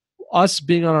 us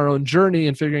being on our own journey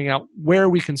and figuring out where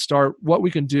we can start, what we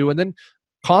can do, and then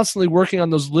constantly working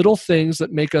on those little things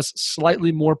that make us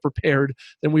slightly more prepared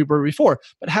than we were before.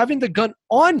 But having the gun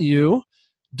on you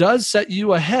does set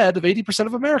you ahead of 80%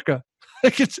 of America.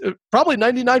 It's probably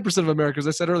 99% of America, as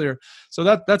I said earlier. So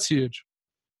that's huge.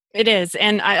 It is.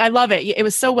 And I love it. It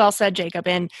was so well said, Jacob.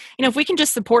 And, if we can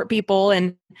just support people,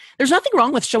 and there's nothing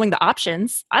wrong with showing the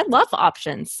options. I love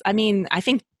options. I mean, I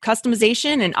think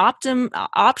customization and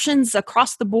options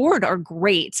across the board are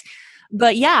great.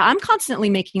 But yeah, I'm constantly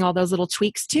making all those little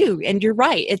tweaks too. And you're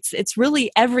right. It's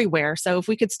really everywhere. So if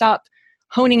we could stop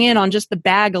honing in on just the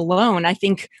bag alone, I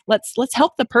think let's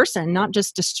help the person, not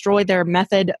just destroy their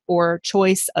method or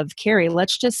choice of carry.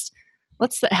 Let's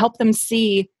help them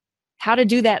see how to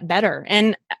do that better.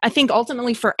 And I think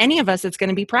ultimately for any of us, it's going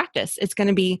to be practice. It's going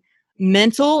to be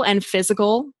mental and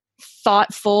physical,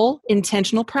 thoughtful,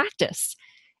 intentional practice.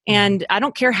 And I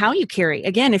don't care how you carry.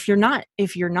 Again, if you're not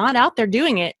out there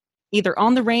doing it, either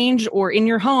on the range or in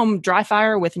your home, dry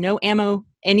fire with no ammo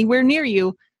anywhere near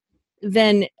you,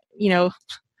 then,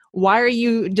 why are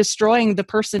you destroying the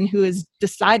person who has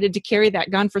decided to carry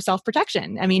that gun for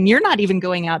self-protection? I mean, you're not even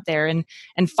going out there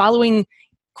and following,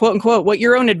 quote unquote, what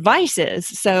your own advice is.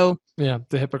 So yeah,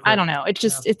 the hypocrite. I don't know. It's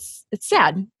just, it's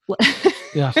sad.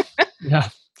 Yeah.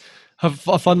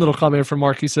 A fun little comment from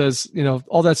Mark. He says,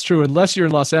 all that's true unless you're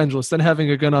in Los Angeles, then having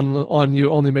a gun on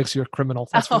you only makes you a criminal.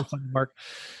 That's really funny, Mark.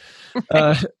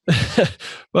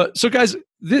 But so guys,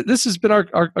 this has been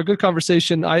a good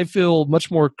conversation. I feel much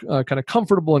more kind of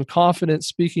comfortable and confident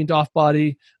speaking to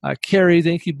off-body carry.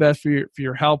 Thank you, Beth, for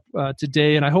your help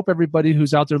today. And I hope everybody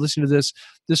who's out there listening to this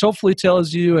hopefully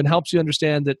tells you and helps you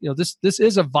understand that this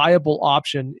is a viable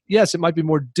option. Yes, it might be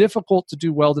more difficult to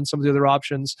do well than some of the other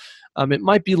options. It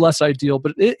might be less ideal,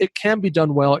 but it can be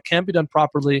done well. It can be done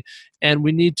properly, and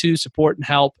we need to support and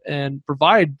help and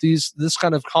provide this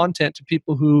kind of content to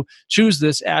people who choose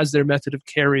this as their method of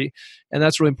carry. And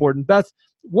that's really important. Beth,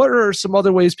 what are some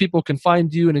other ways people can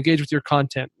find you and engage with your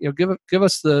content? Give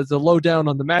us the lowdown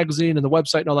on the magazine and the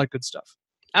website and all that good stuff.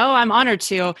 Oh, I'm honored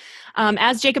to.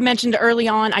 As Jacob mentioned early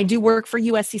on, I do work for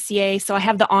USCCA, so I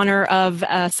have the honor of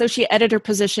associate editor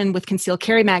position with Concealed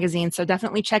Carry Magazine. So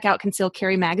definitely check out Concealed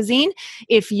Carry Magazine.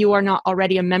 If you are not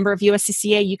already a member of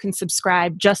USCCA, you can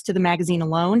subscribe just to the magazine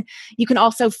alone. You can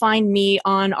also find me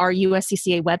on our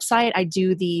USCCA website. I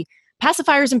do the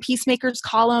Pacifiers and Peacemakers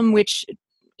column, which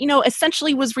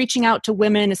essentially was reaching out to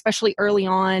women, especially early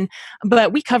on,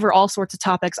 but we cover all sorts of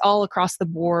topics all across the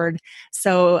board.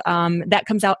 So that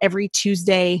comes out every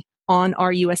Tuesday on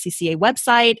our USCCA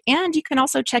website. And you can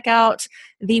also check out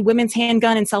the Women's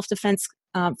Handgun and Self-Defense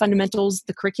Fundamentals,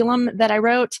 the curriculum that I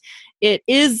wrote. It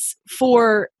is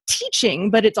for teaching,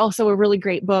 but it's also a really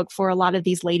great book for a lot of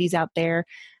these ladies out there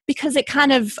because it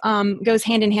kind of goes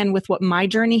hand in hand with what my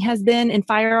journey has been in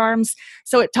firearms.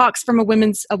 So it talks from a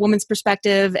woman's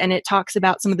perspective, and it talks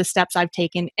about some of the steps I've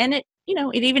taken. And it,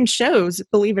 it even shows,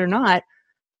 believe it or not,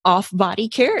 off-body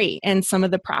carry and some of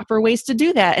the proper ways to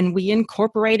do that. And we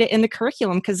incorporate it in the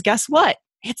curriculum because guess what?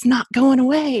 It's not going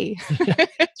away.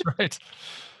 That's right.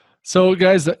 So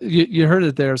guys, you heard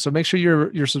it there. So make sure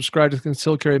you're subscribed to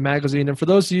Concealed Carry Magazine. And for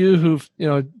those of you who've,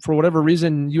 for whatever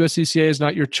reason, USCCA is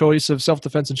not your choice of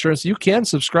self-defense insurance, you can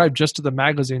subscribe just to the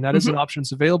magazine. That is an option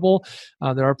that's available.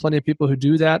 There are plenty of people who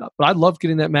do that. But I love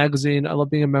getting that magazine. I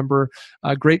love being a member.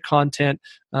 Great content.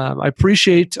 I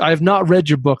have not read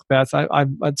your book, Beth.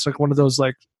 It's like one of those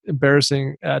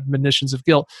embarrassing admonitions of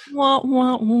guilt.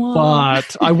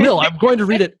 But I will. I'm going to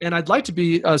read it, and I'd like to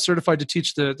be certified to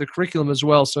teach the curriculum as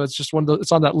well. So it's just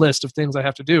it's on that list of things I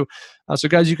have to do. So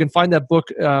guys, you can find that book.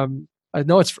 I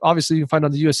know it's obviously you can find it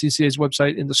on the USCCA's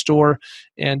website in the store,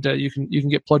 and you can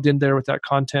get plugged in there with that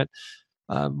content.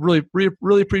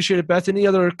 Really appreciate it, Beth. Any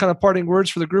other kind of parting words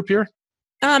for the group here?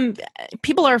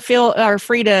 People are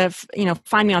free to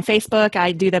find me on Facebook.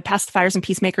 I do the Pacifiers and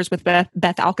Peacemakers with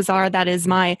Beth Alcazar. That is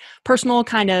my personal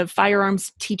kind of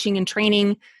firearms teaching and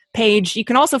training page. You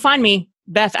can also find me,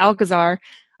 Beth Alcazar.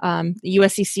 The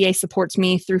USCCA supports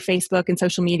me through Facebook and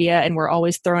social media, and we're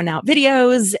always throwing out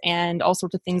videos and all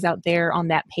sorts of things out there on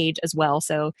that page as well.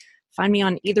 So find me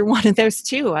on either one of those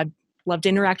two. I'd love to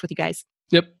interact with you guys.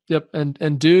 Yep.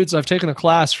 And dudes, I've taken a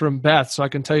class from Beth, so I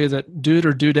can tell you that dude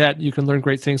or dudette, you can learn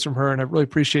great things from her. And I really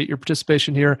appreciate your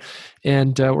participation here.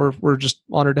 And we're just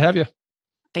honored to have you.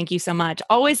 Thank you so much.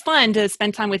 Always fun to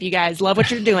spend time with you guys. Love what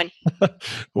you're doing.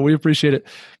 Well, we appreciate it.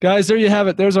 Guys, there you have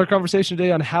it. There's our conversation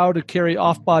today on how to carry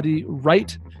off-body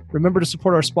right. Remember to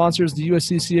support our sponsors, the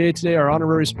USCCA today, our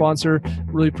honorary sponsor.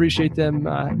 Really appreciate them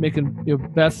making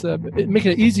Beth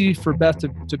making it easy for Beth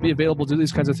to be available to do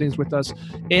these kinds of things with us.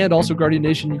 And also Guardian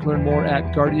Nation. You can learn more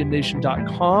at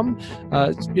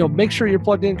guardiannation.com. Make sure you're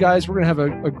plugged in, guys. We're going to have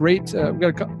a great. We've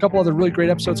got a couple other really great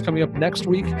episodes coming up next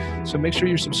week. So make sure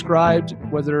you're subscribed,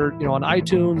 whether on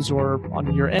iTunes or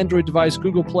on your Android device,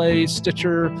 Google Play,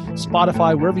 Stitcher,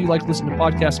 Spotify, wherever you like to listen to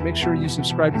podcasts. Make sure you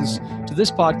subscribe to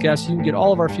this podcast. You can get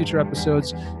all of our future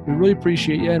episodes. We really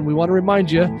appreciate you, and we want to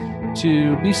remind you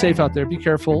to be safe out there, be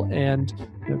careful, and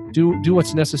do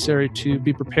what's necessary to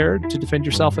be prepared to defend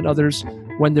yourself and others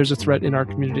when there's a threat in our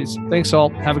communities. Thanks all.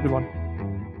 Have a good one.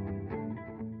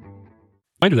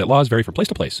 Reminder that laws vary from place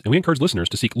to place, and we encourage listeners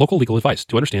to seek local legal advice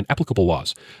to understand applicable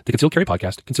laws. The Concealed Carry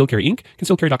Podcast, Concealed Carry Inc.,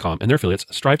 ConcealedCarry.com, and their affiliates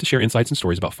strive to share insights and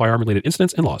stories about firearm-related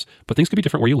incidents and laws, but things could be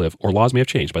different where you live, or laws may have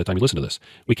changed by the time you listen to this.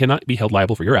 We cannot be held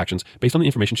liable for your actions based on the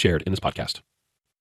information shared in this podcast.